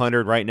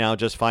 500 right now,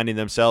 just finding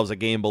themselves a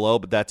game below,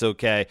 but that's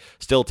okay.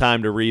 Still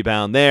time to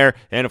rebound there.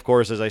 And, of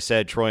course, as I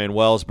said, Troy and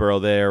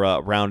Wellsboro there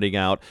rounding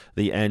out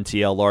the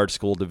NTL Large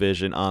School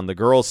Division on the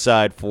girls'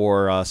 side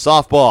for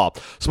softball.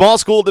 Small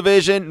School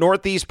Division,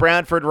 Northeast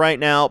Bradford right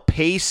now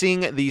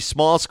pacing the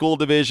Small School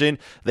Division.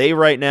 They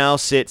right now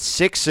sit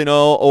 6-0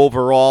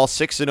 overall,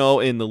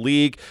 6-0 in the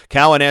league.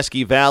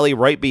 Cowanesque Valley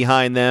right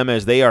behind them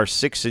as they are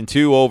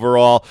 6-2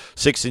 overall,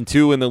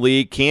 6-2 in the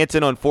league.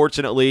 Canton,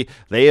 unfortunately,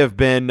 they have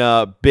been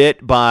bit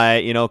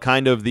by,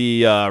 kind of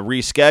the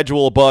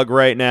reschedule bug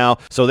right now.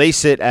 So they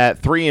sit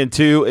at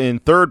 3-2 in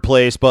third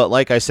place, but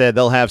like I said,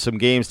 they'll have some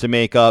games to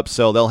make up,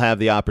 so they'll have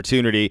the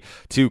opportunity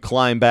to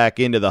climb back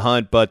into the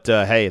hunt. But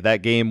hey,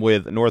 that game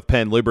with North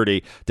Penn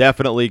Liberty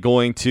definitely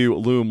going to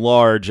loom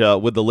large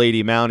with the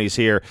Lady Mounties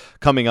here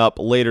coming up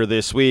later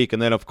this week.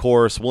 And then, of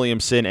course,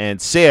 Williamson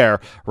and Sayre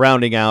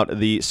rounding out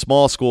the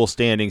small school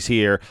standings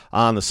here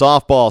on the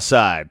softball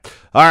side.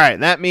 All right,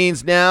 that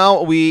means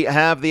now we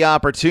have the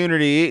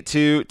opportunity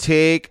to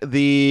take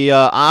the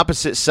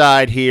opposite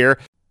side here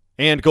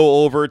and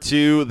go over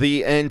to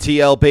the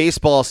NTL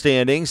baseball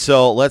standings.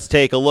 So let's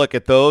take a look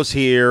at those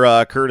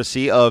here,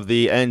 courtesy of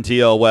the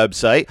NTL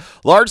website.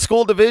 Large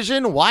School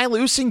Division,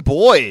 Wyalusing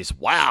boys.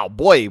 Wow,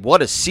 boy,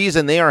 what a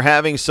season they are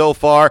having so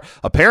far.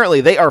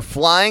 Apparently, they are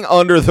flying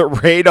under the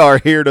radar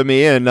here to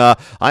me, and I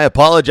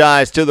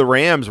apologize to the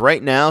Rams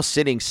right now,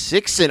 sitting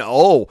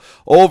 6-0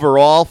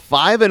 overall,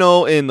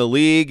 5-0 in the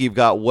league. You've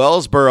got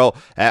Wellsboro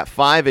at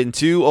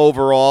 5-2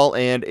 overall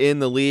and in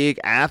the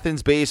league.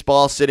 Athens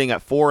baseball sitting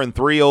at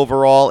 4-3 overall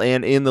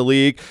and in the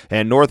league,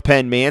 and North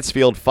Penn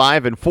Mansfield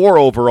 5-4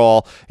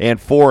 overall and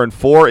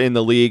 4-4 in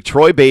the league.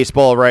 Troy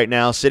baseball right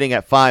now sitting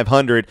at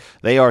 500.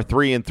 They are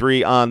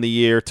 3-3 on the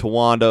year.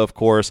 Towanda, of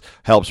course,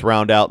 helps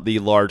round out the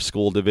large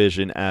school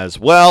division as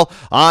well.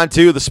 On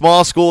to the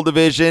small school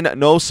division.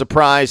 No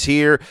surprise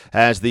here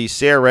as the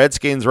Sayre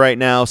Redskins right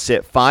now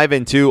sit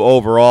 5-2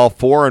 overall,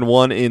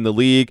 4-1 in the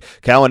league.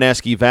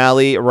 Cowanesque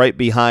Valley right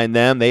behind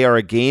them. They are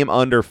a game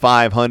under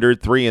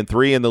 500,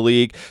 3-3 in the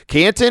league.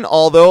 Canton,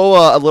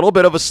 although a little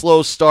bit of a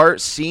slow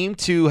start, seem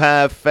to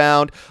have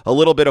found a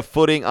little bit of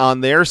footing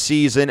on their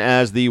season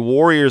as the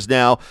Warriors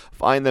now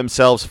find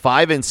themselves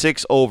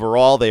 5-6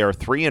 overall. They are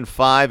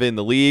 3-5 in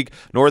the league.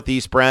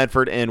 Northeast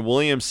Bradford and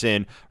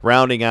Williamson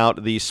rounding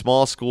out the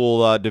small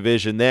school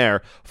division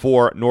there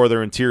for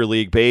Northern Tier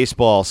League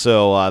baseball.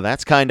 So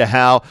that's kind of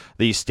how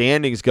the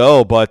standings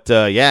go. But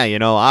yeah,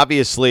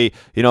 obviously,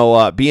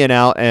 being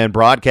out and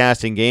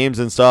broadcasting games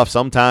and stuff,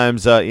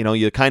 sometimes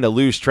you kind of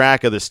lose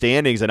track of the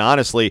standings. And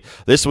honestly,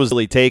 this was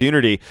really take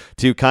opportunity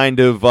to kind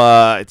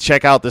of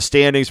check out the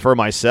standings for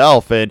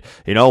myself. And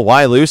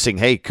Wyalusing,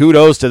 hey,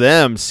 kudos to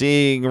them,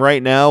 seeing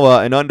right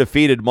now an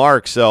undefeated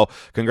mark. So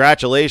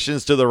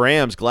congratulations to the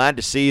Rams. Glad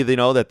to see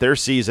that their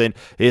season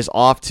is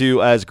off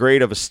to as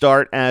great of a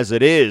start as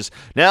it is.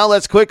 Now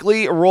let's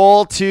quickly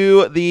roll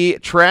to the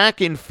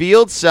track and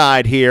field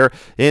side here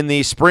in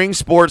the spring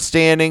sports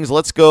standings.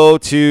 Let's go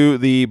to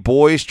the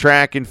boys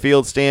track and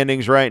field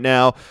standings right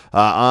now.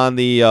 On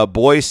the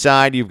boys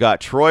side, you've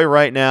got Troy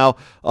right now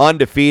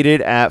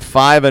undefeated at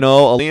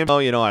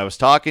 5-0. I was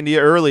talking to you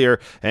earlier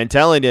and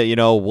telling you,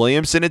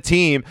 Williamson, a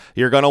team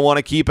you're going to want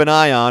to keep an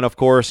eye on. Of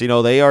course,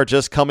 they are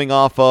just coming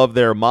off of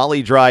their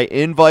Molly Dry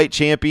Invite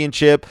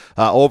Championship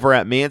over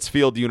at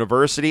Mansfield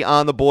University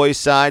on the boys'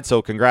 side,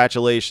 so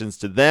congratulations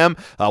to them.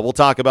 We'll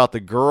talk about the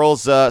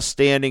girls'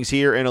 standings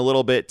here in a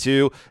little bit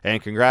too,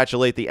 and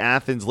congratulate the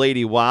Athens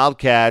Lady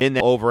Wildcat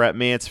over at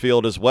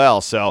Mansfield as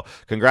well. So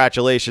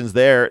congratulations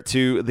there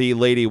to the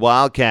Lady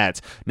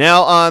Wildcats.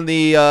 Now on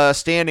the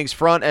standings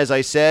front, as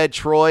I said,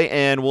 Troy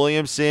and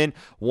Williamson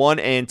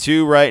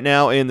 1-2 right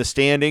now in the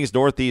standings.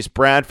 Northeast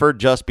Bradford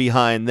just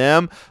behind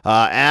them.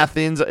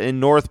 Athens and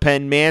North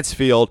Penn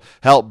Mansfield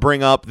help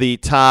bring up the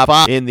top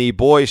 5 in the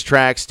boys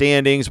track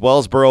standings.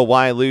 Wellsboro,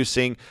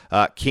 Wyalusing,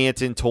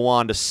 Canton,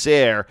 Towanda,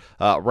 Sayre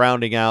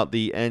rounding out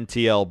the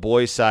NTL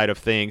boys side of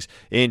things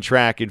in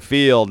track and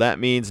field. That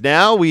means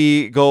now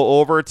we go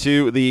over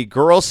to the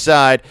girls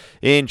side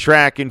in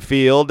track and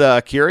field.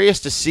 Curious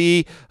to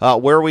see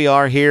where we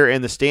are here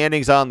in the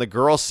standings on the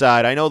girls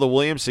side. I know the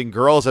Williamson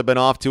girls have been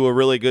off to a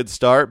really good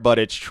start, but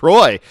it's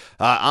Troy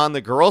on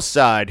the girls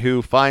side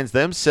who finds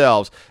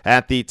themselves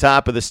at the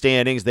top of the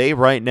standings. They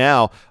right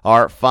now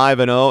are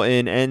 5-0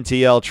 in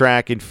NTL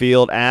track and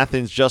field.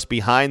 Athens just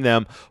behind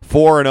them,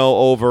 4-0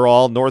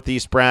 overall.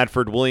 Northeast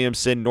Bradford,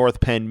 Williamson, North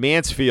Penn,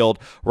 Mansfield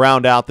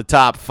round out the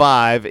top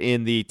 5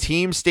 in the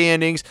team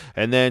standings,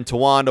 and then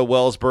Towanda,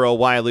 Wellsboro,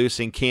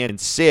 Wyalusing, Canton,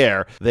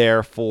 Sayre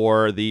there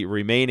for the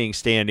remaining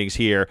standings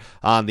here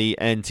on the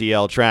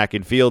NTL track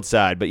and field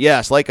side. But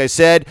yes, like I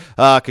said,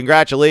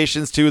 congratulations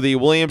congratulations to the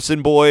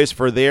Williamson boys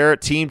for their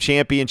team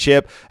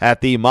championship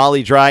at the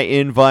Molly Dry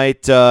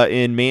Invite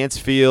in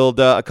Mansfield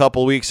a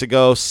couple weeks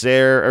ago.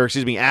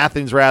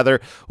 Athens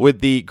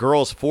with the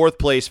girls' 4th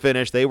place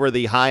finish. They were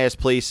the highest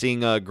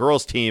placing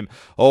girls team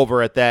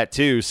over at that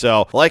too.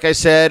 So, like I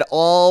said,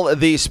 all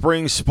the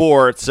spring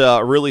sports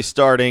really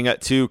starting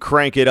to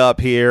crank it up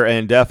here,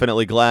 and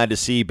definitely glad to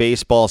see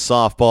baseball,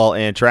 softball,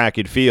 and track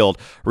and field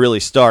really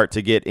start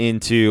to get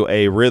into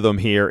a rhythm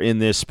here in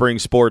this spring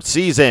sports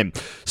season.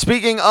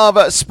 Speaking of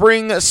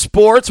spring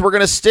sports, we're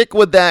going to stick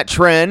with that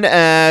trend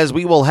as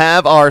we will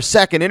have our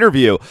second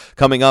interview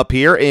coming up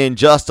here in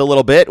just a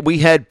little bit. We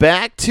head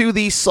back to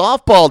the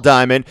softball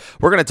diamond.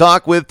 We're going to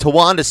talk with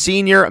Towanda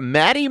senior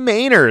Maddie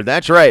Maynard.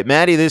 That's right,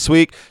 Maddie this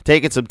week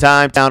taking some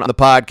time down on the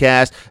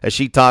podcast as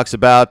she talks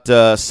about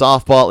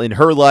softball in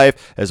her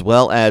life, as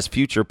well as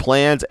future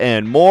plans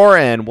and more,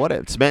 and what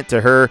it's meant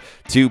to her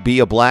to be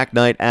a Black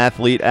Knight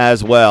athlete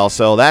as well.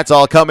 So that's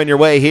all coming your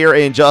way here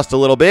in just a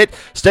little bit.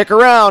 Stick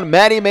around.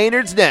 Maddie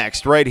Maynard's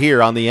next right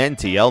here on the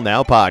NTL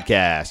Now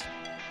podcast.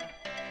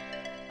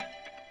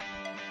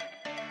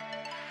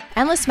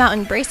 Endless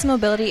Mountain Brace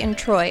Mobility in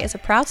Troy is a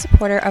proud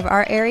supporter of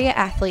our area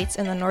athletes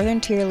in the Northern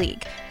Tier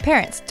League.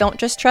 Parents, don't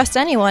just trust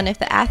anyone if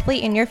the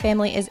athlete in your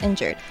family is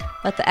injured.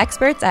 Let the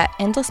experts at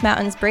Endless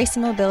Mountain's Brace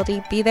and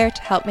Mobility be there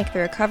to help make the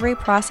recovery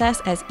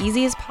process as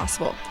easy as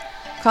possible.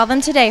 Call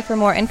them today for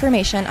more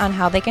information on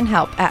how they can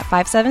help at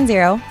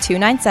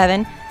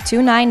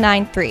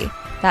 570-297-2993.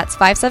 That's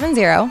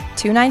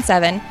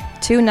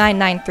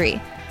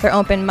 570-297-2993. They're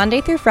open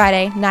Monday through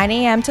Friday, 9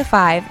 a.m. to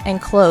 5,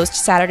 and closed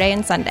Saturday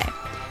and Sunday.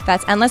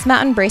 That's Endless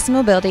Mountain Brace and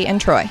Mobility in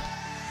Troy.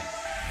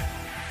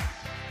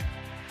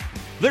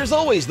 There's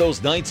always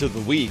those nights of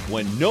the week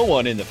when no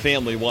one in the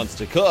family wants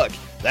to cook.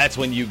 That's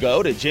when you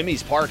go to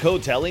Jimmy's Park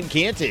Hotel in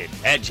Canton.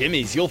 At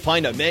Jimmy's, you'll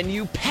find a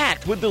menu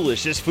packed with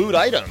delicious food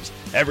items.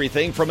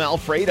 Everything from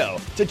Alfredo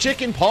to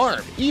chicken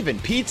parm, even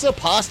pizza,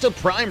 pasta,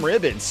 prime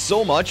rib, and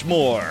so much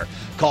more.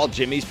 Call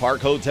Jimmy's Park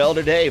Hotel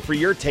today for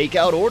your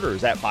takeout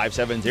orders at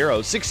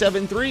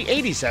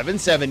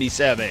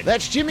 570-673-8777.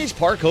 That's Jimmy's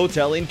Park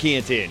Hotel in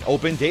Canton,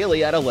 open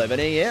daily at 11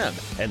 a.m.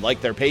 And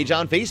like their page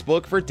on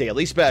Facebook for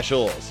daily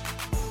specials.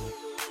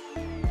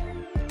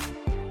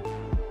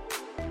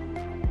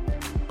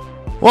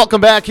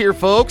 Welcome back here,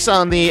 folks,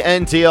 on the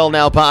NTL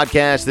Now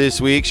podcast this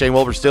week. Shane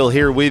Wolver still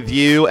here with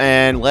you,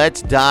 and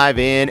let's dive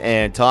in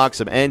and talk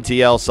some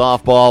NTL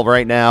softball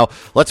right now.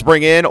 Let's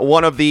bring in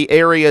one of the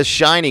area's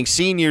shining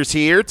seniors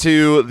here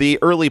to the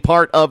early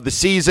part of the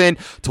season.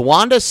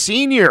 Towanda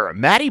senior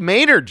Maddie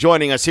Maynard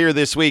joining us here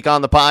this week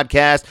on the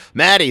podcast.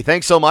 Maddie,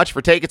 thanks so much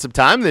for taking some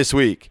time this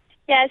week.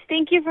 Yes,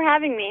 thank you for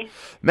having me.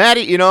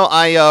 Maddie,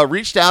 I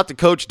reached out to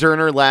Coach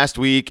Durner last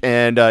week,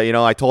 and,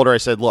 I told her, I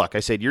said,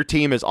 your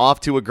team is off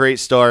to a great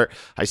start.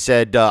 I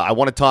said, I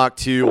want to talk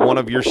to one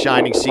of your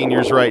shining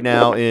seniors right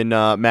now in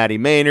Maddie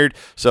Maynard.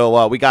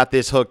 So we got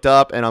this hooked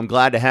up, and I'm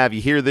glad to have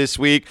you here this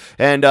week.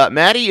 And,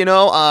 Maddie,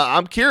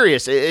 I'm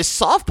curious, is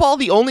softball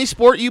the only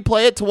sport you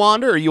play at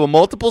Towanda? Are you a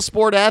multiple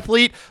sport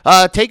athlete?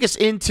 Take us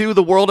into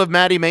the world of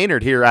Maddie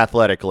Maynard here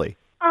athletically.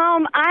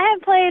 I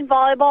have played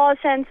volleyball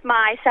since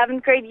my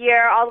 7th grade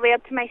year all the way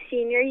up to my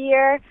senior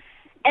year.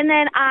 And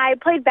then I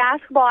played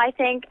basketball, I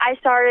think I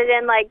started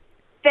in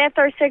 5th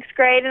or 6th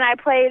grade, and I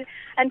played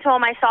until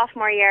my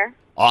sophomore year.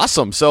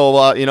 Awesome. So,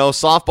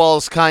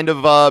 softball's kind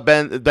of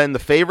been the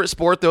favorite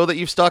sport, though, that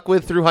you've stuck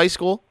with through high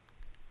school?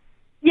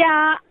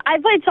 Yeah, I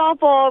played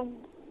softball,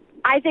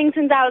 I think,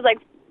 since I was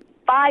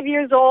 5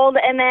 years old,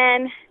 and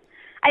then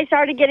I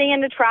started getting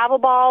into travel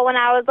ball when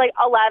I was 11,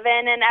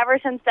 and ever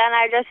since then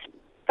I just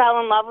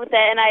fell in love with it,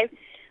 and I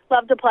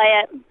love to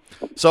play it.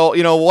 So,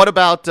 what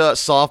about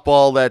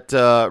softball that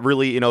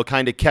really,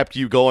 kind of kept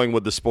you going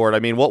with the sport? I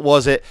mean, what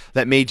was it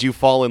that made you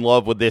fall in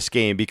love with this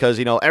game?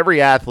 Because,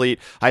 every athlete,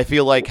 I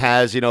feel like,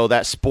 has,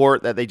 that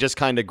sport that they just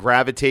kind of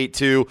gravitate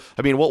to.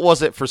 I mean, what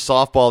was it for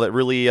softball that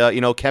really,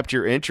 kept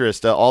your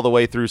interest all the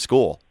way through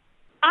school?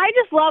 I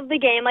just love the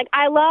game.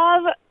 I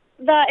love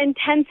the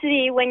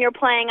intensity when you're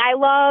playing. I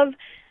love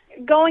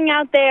going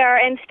out there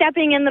and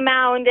stepping in the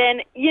mound,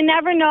 and you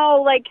never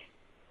know,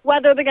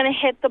 whether they're going to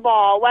hit the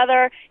ball,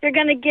 whether you're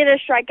going to get a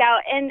strikeout.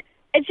 And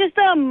it's just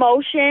the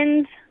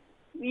emotions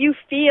you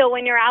feel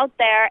when you're out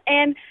there.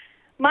 And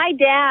my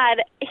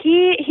dad,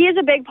 he is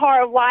a big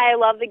part of why I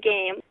love the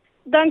game.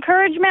 The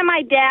encouragement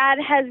my dad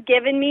has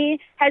given me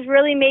has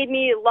really made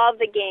me love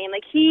the game.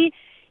 He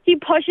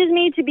pushes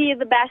me to be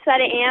the best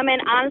that I am.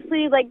 And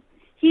honestly,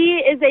 he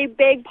is a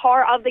big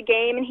part of the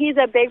game, and he's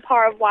a big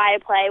part of why I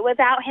play.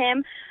 Without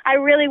him, I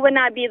really would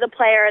not be the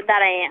player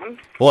that I am.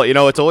 Well,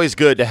 it's always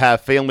good to have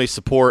family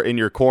support in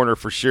your corner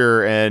for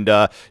sure, and,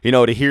 to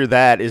hear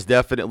that is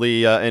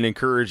definitely an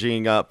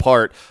encouraging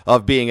part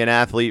of being an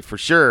athlete for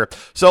sure.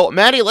 So,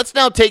 Maddie, let's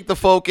now take the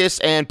focus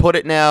and put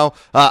it now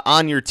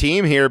on your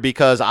team here,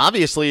 because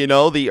obviously,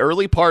 the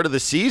early part of the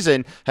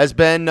season has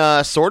been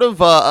sort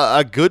of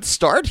a good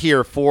start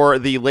here for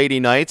the Lady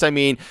Knights. I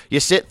mean,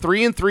 you sit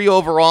 3-3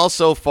 overall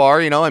so so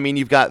far. I mean,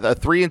 you've got a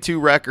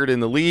 3-2 record in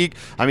the league.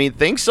 I mean,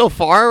 things so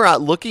far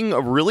looking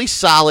really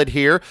solid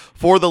here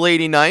for the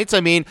Lady Knights. I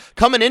mean,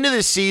 coming into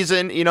this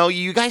season,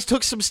 you guys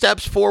took some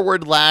steps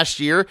forward last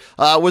year.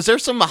 Was there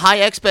some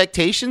high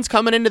expectations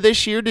coming into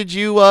this year? Did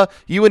you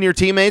and your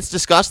teammates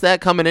discuss that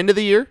coming into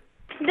the year?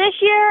 This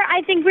year,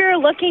 I think we were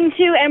looking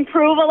to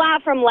improve a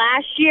lot from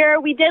last year.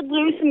 We did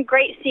lose some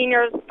great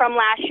seniors from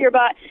last year,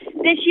 but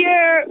this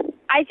year,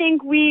 I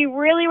think we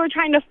really were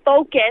trying to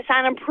focus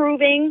on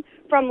improving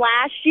from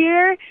last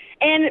year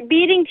and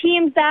beating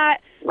teams that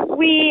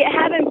we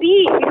haven't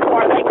beat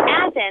before, like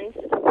Athens.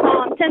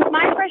 Since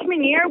my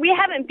freshman year, we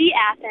haven't beat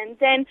Athens,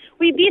 and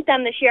we beat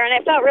them this year, and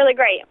it felt really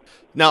great.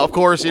 Now, of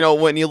course,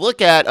 when you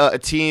look at a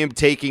team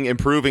taking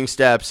improving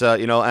steps,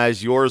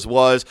 as yours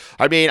was,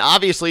 I mean,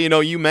 obviously,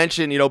 you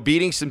mentioned,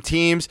 beating some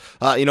teams,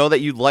 that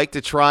you'd like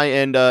to try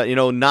and,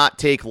 not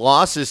take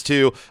losses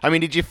to. I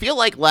mean, did you feel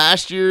like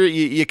last year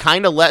you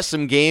kind of let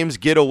some games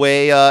get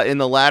away in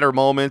the latter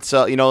moments,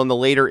 in the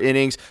later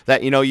innings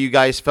that, you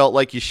guys felt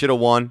like you should have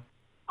won?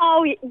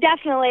 Oh,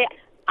 definitely.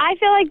 I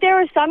feel like there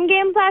were some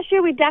games last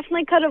year we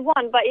definitely could have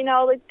won, but,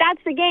 that's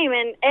the game,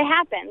 and it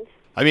happens.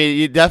 I mean,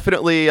 you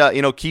definitely,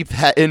 keep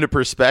that into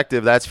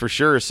perspective, that's for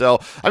sure. So,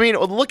 I mean,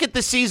 look at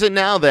the season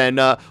now then.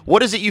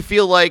 What is it you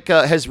feel like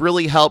has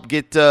really helped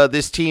get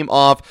this team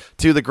off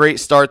to the great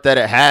start that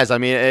it has? I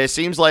mean, it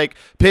seems like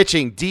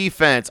pitching,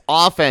 defense,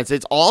 offense,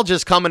 it's all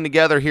just coming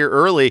together here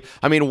early.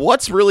 I mean,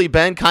 what's really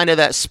been kind of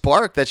that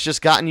spark that's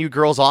just gotten you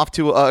girls off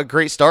to a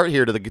great start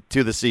here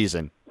to the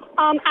season?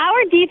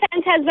 Our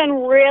defense has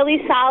been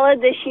really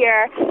solid this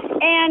year,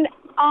 and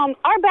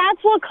our bats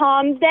will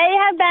come.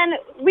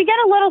 We get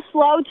a little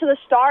slow to the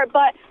start,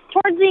 but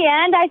towards the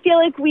end, I feel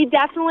like we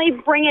definitely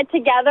bring it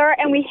together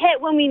and we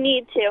hit when we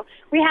need to.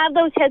 We have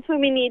those hits when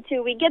we need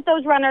to. We get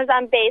those runners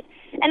on base.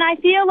 And I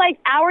feel like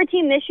our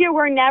team this year,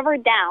 we're never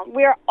down.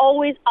 We're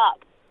always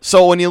up.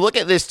 So when you look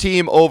at this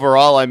team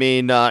overall, I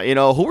mean,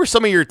 who are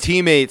some of your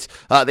teammates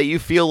that you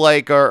feel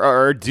like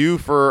are due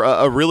for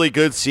a really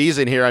good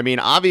season here? I mean,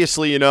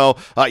 obviously,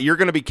 you're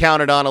going to be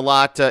counted on a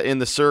lot in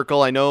the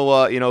circle. I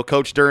know,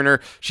 Coach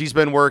Durner, she's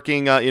been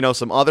working,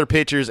 some other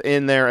pitchers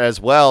in there as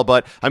well.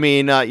 But, I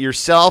mean,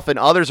 yourself and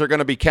others are going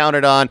to be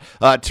counted on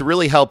to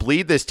really help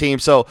lead this team.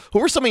 So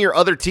who are some of your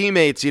other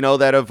teammates,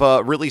 that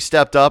have really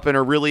stepped up and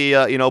are really,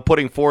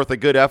 putting forth a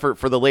good effort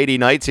for the Lady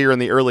Knights here in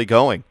the early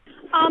going?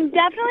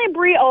 Definitely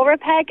Bree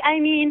Overpeck. I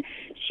mean,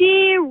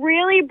 she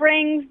really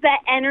brings the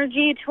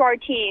energy to our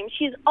team.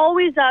 She's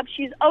always up.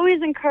 She's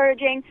always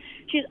encouraging.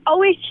 She's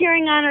always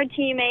cheering on her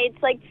teammates.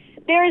 Like,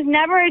 there is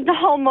never a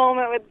dull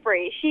moment with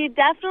Bree. She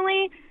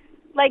definitely,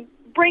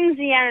 brings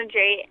the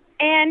energy.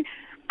 And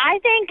I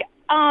think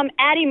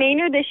Addie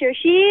Maynard this year,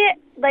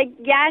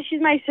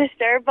 she's my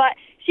sister, but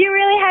she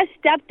really has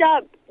stepped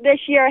up this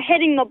year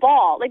hitting the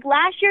ball. Like,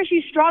 last year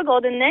she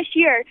struggled, and this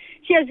year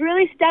she has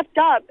really stepped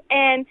up,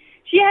 and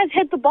she has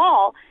hit the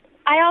ball.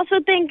 I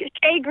also think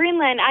Shay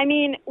Greenland, I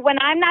mean, when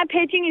I'm not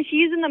pitching and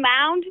she's in the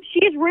mound,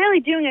 she's really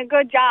doing a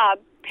good job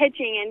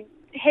pitching and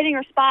hitting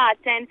her spots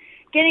and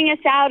getting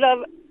us out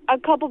of a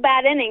couple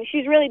bad innings.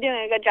 She's really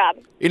doing a good job.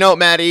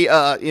 Maddie,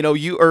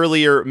 you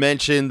earlier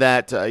mentioned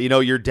that,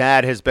 your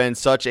dad has been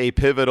such a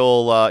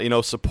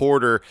pivotal,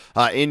 supporter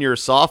in your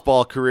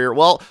softball career.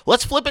 Well,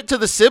 let's flip it to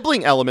the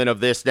sibling element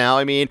of this now.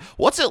 I mean,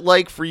 what's it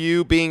like for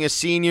you being a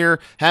senior,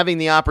 having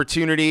the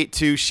opportunity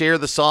to share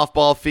the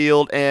softball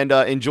field and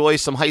enjoy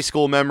some high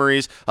school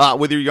memories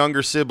with your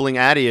younger sibling,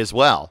 Addie, as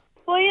well?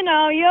 Well, you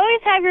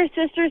always have your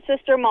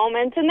sister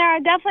moments, and there are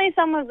definitely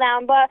some of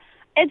them, but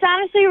it's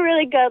honestly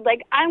really good.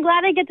 Like, I'm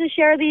glad I get to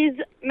share these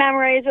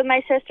memories with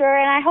my sister,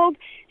 and I hope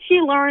she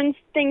learns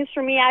things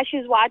from me as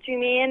she's watching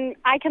me, and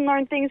I can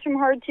learn things from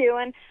her too,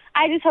 and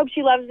I just hope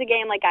she loves the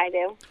game like I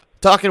do.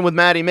 Talking with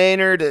Maddie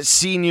Maynard,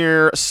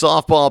 senior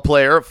softball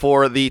player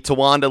for the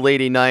Towanda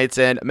Lady Knights.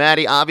 And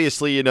Maddie,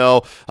 obviously,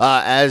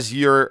 as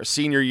your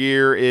senior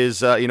year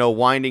is,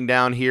 winding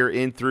down here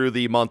in through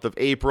the month of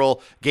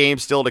April,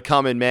 games still to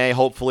come in May,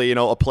 hopefully, a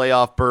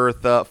playoff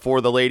berth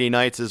for the Lady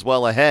Knights as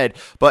well ahead.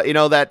 But,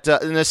 that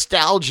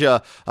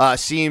nostalgia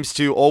seems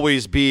to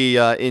always be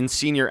in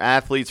senior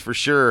athletes for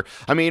sure.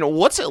 I mean,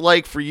 what's it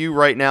like for you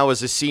right now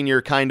as a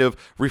senior, kind of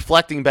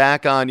reflecting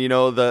back on,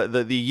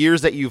 the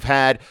years that you've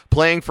had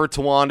playing for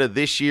Towanda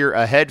this year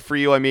ahead for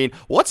you? I mean,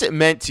 what's it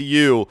meant to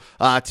you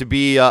to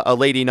be a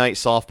Lady Knight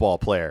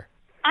softball player?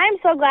 I'm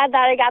so glad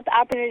that I got the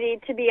opportunity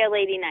to be a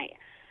Lady Knight.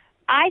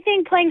 I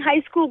think playing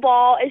high school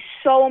ball is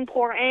so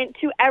important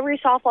to every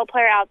softball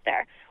player out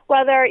there.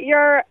 Whether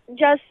you're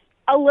just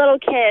a little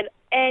kid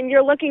and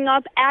you're looking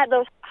up at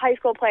those high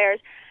school players,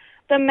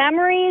 the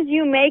memories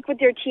you make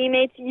with your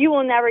teammates, you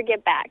will never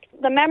get back.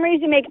 The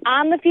memories you make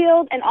on the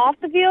field and off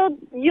the field,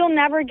 you'll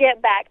never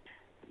get back.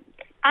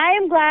 I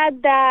am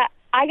glad that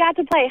I got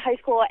to play high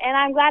school, and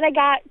I'm glad I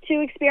got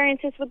to experience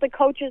this with the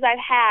coaches I've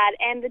had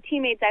and the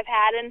teammates I've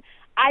had, and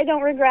I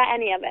don't regret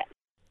any of it.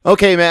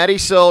 Okay, Maddie.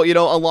 So,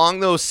 along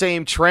those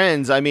same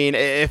trends, I mean,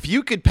 if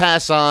you could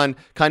pass on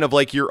kind of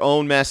like your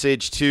own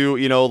message to,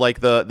 like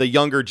the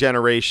younger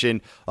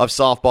generation of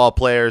softball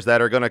players that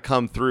are going to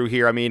come through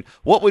here, I mean,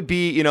 what would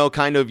be,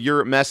 kind of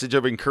your message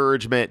of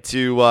encouragement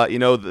to,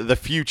 the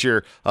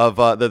future of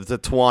the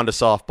Towanda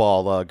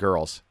softball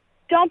girls?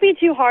 Don't be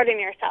too hard on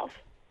yourself.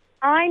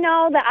 I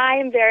know that I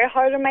am very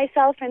hard on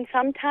myself, and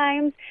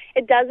sometimes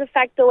it does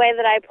affect the way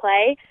that I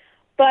play,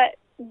 but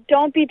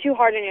don't be too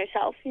hard on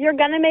yourself. You're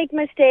going to make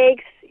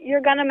mistakes, you're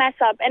going to mess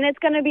up, and it's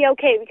going to be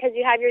okay because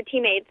you have your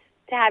teammates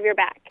to have your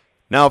back.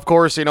 Now, of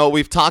course,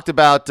 we've talked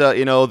about,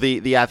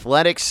 the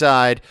athletic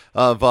side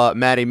of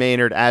Maddie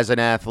Maynard as an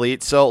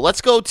athlete. So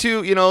let's go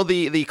to,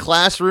 the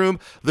classroom,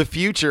 the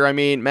future. I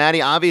mean,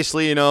 Maddie,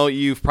 obviously,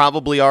 you've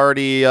probably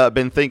already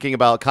been thinking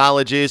about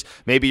colleges.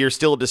 Maybe you're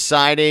still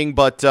deciding.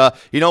 But,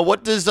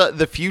 what does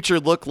the future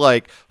look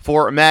like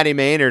for Maddie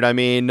Maynard? I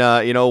mean,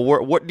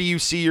 what do you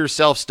see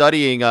yourself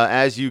studying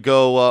as you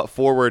go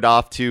forward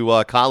off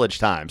to college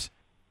times?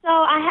 So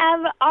I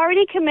have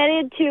already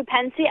committed to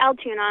Penn State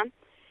Altoona.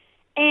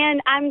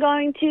 And I'm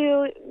going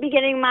to be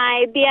getting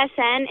my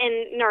BSN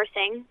in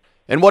nursing.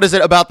 And what is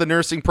it about the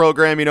nursing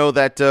program,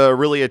 that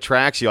really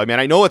attracts you? I mean,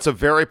 I know it's a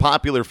very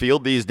popular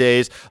field these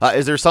days.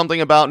 Is there something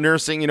about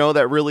nursing,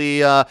 that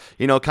really,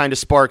 kind of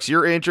sparks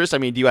your interest? I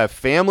mean, do you have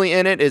family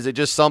in it? Is it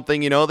just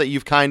something, that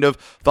you've kind of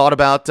thought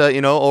about,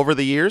 over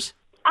the years?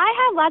 I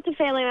have lots of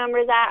family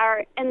members that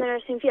are in the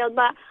nursing field,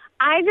 but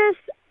I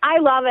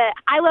love it.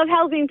 I love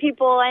helping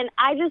people, and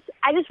I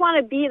just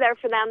want to be there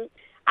for them.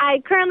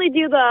 I currently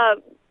do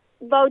the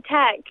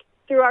VOTEC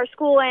through our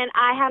school, and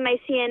I have my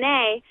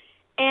CNA,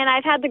 and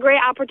I've had the great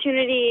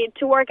opportunity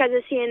to work as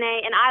a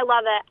CNA, and I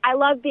love it. I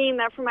love being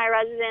there for my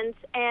residents,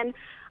 and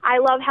I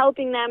love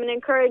helping them and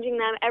encouraging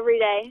them every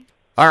day.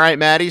 All right,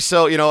 Maddie.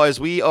 So, as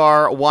we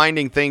are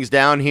winding things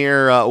down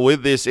here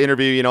with this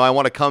interview, I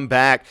want to come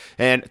back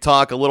and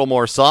talk a little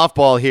more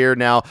softball here.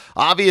 Now,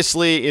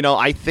 obviously,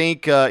 I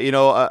think,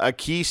 a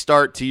key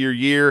start to your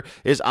year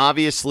is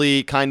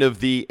obviously kind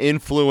of the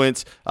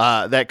influence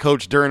that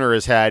Coach Durner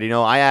has had.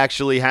 I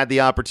actually had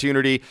the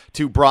opportunity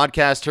to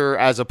broadcast her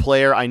as a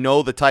player. I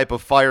know the type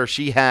of fire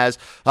she has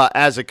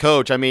as a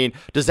coach. I mean,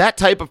 does that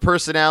type of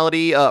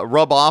personality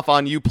rub off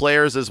on you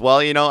players as well?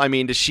 I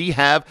mean, does she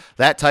have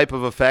that type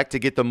of effect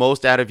to get the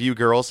most out of you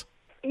girls?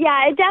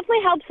 Yeah, it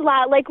definitely helps a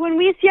lot. Like when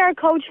we see our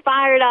coach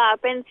fired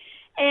up and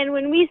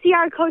when we see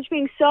our coach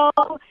being so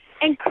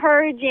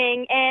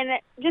encouraging and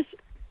just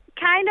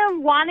kind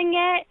of wanting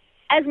it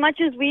as much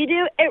as we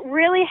do, it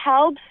really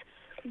helps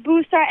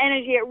boost our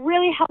energy. It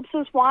really helps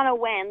us want to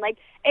win. Like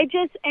it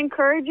just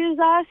encourages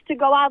us to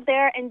go out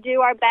there and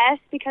do our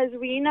best because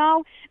we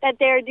know that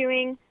they're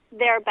doing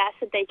their best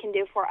that they can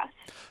do for us.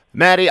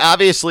 Maddie,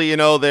 obviously,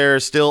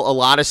 there's still a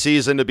lot of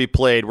season to be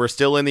played. We're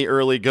still in the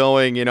early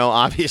going.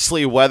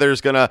 Obviously, weather's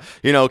going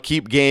to,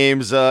 keep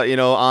games,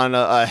 on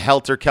a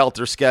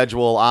helter-kelter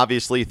schedule,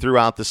 obviously,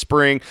 throughout the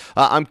spring.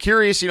 I'm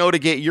curious, to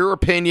get your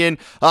opinion.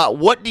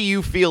 What do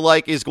you feel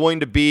like is going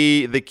to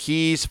be the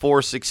keys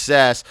for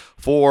success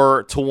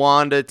for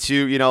Towanda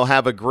to,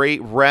 have a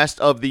great rest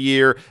of the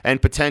year and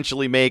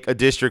potentially make a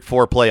District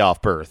 4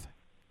 playoff berth?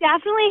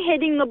 Definitely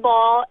hitting the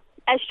ball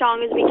as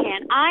strong as we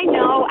can. I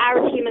know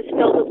our team is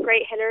filled with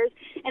great hitters,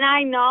 and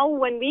I know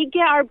when we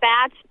get our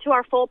bats to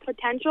our full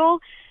potential,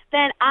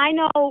 then I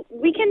know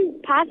we can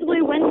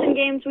possibly win some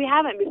games we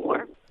haven't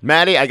before.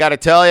 Maddie, I got to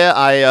tell you,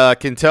 I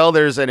can tell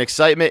there's an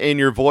excitement in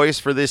your voice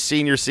for this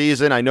senior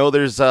season. I know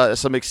there's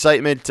some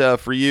excitement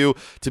for you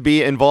to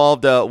be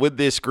involved with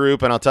this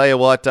group, and I'll tell you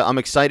what, I'm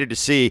excited to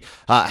see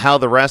how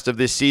the rest of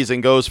this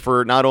season goes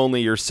for not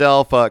only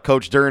yourself,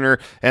 Coach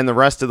Durner, and the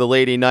rest of the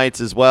Lady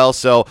Knights as well.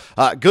 So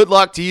good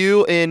luck to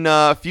you in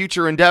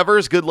future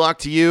endeavors. Good luck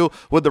to you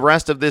with the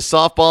rest of this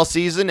softball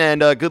season,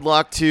 and good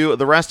luck to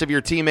the rest of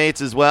your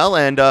teammates as well,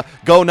 and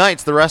go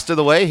Knights the rest of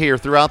the way here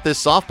throughout this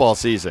softball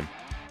season.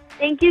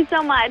 Thank you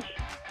so much.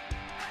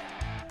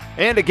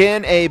 And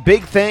again, a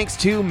big thanks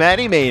to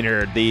Maddie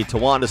Maynard, the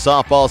Towanda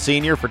softball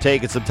senior, for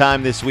taking some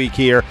time this week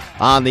here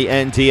on the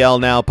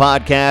NTL Now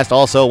podcast.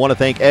 Also, want to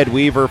thank Ed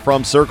Weaver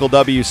from Circle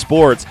W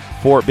Sports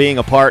for being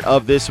a part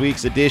of this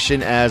week's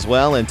edition as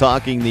well and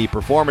talking the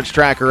Performance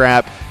Tracker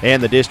app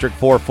and the District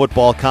 4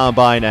 Football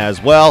Combine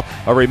as well.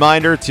 A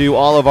reminder to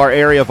all of our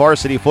area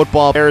varsity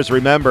football players,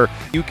 remember,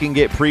 you can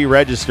get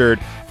pre-registered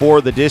for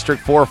the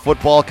District 4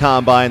 Football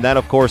Combine. That,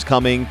 of course,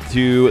 coming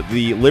to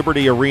the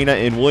Liberty Arena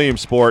in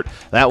Williamsport.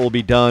 That will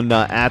be done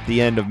at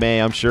the end of May.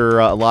 I'm sure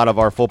a lot of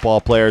our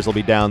football players will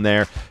be down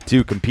there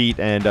to compete,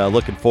 and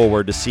looking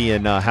forward to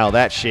seeing how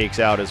that shakes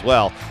out as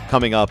well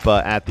coming up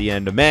at the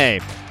end of May.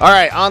 All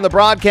right, on the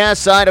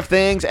broadcast side of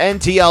things,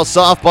 NTL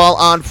softball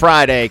on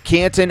Friday.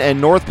 Canton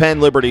and North Penn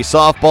Liberty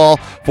softball,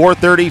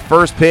 4:30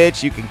 first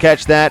pitch. You can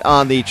catch that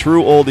on the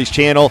True Oldies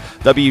channel,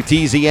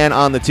 WTZN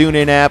on the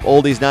TuneIn app,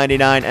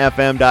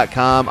 oldies99fm.com.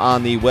 NTLNow.com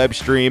on the web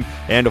stream,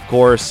 and of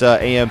course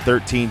AM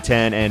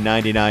 1310 and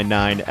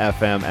 99.9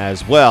 FM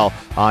as well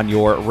on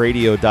your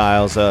radio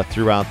dials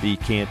throughout the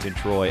Canton,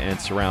 Troy, and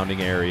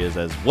surrounding areas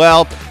as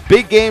well.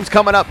 Big games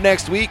coming up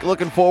next week.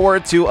 Looking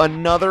forward to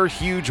another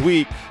huge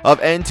week of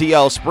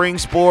NTL spring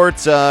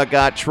sports.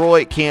 Got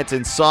Troy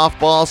Canton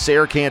softball,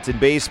 Sayre Canton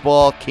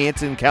baseball,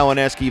 Canton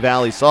Kawaneski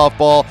Valley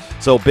softball.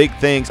 So big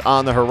things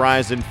on the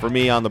horizon for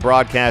me on the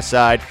broadcast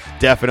side.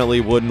 Definitely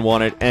wouldn't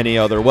want it any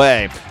other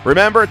way.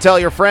 Remember, tell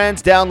your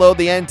friends, download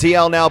the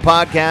NTL Now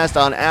podcast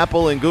on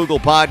Apple and Google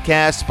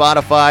Podcasts,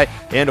 Spotify,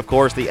 and of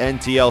course the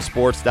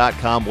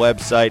NTLsports.com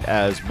website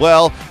as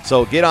well.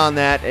 So get on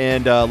that,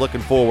 and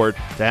looking forward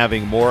to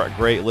having more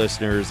great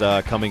listeners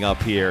coming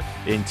up here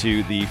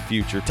into the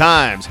future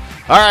times.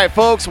 All right,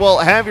 folks, well,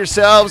 have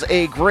yourselves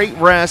a great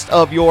rest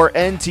of your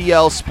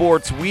NTL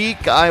Sports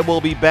week. I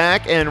will be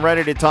back and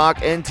ready to talk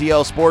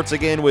NTL Sports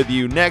again with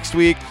you next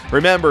week.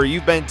 Remember,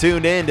 you've been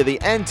tuned in to the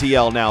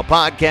NTL Now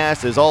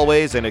podcast, as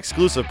always, an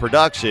exclusive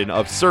production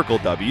of Circle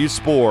W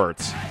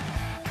Sports.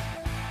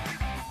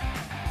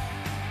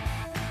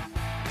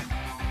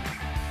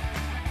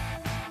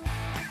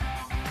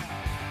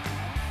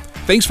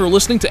 Thanks for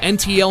listening to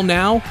NTL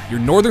Now, your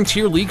Northern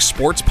Tier League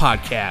sports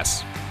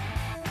podcast.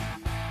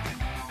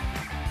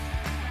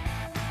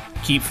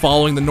 Keep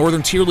following the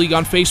Northern Tier League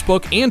on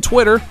Facebook and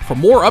Twitter for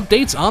more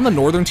updates on the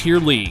Northern Tier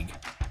League.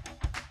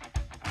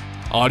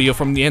 Audio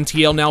from the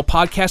NTL Now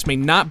podcast may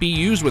not be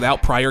used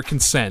without prior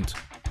consent.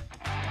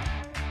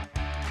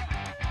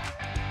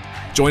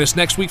 Join us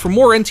next week for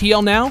more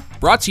NTL Now,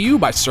 brought to you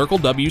by Circle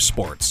W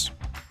Sports.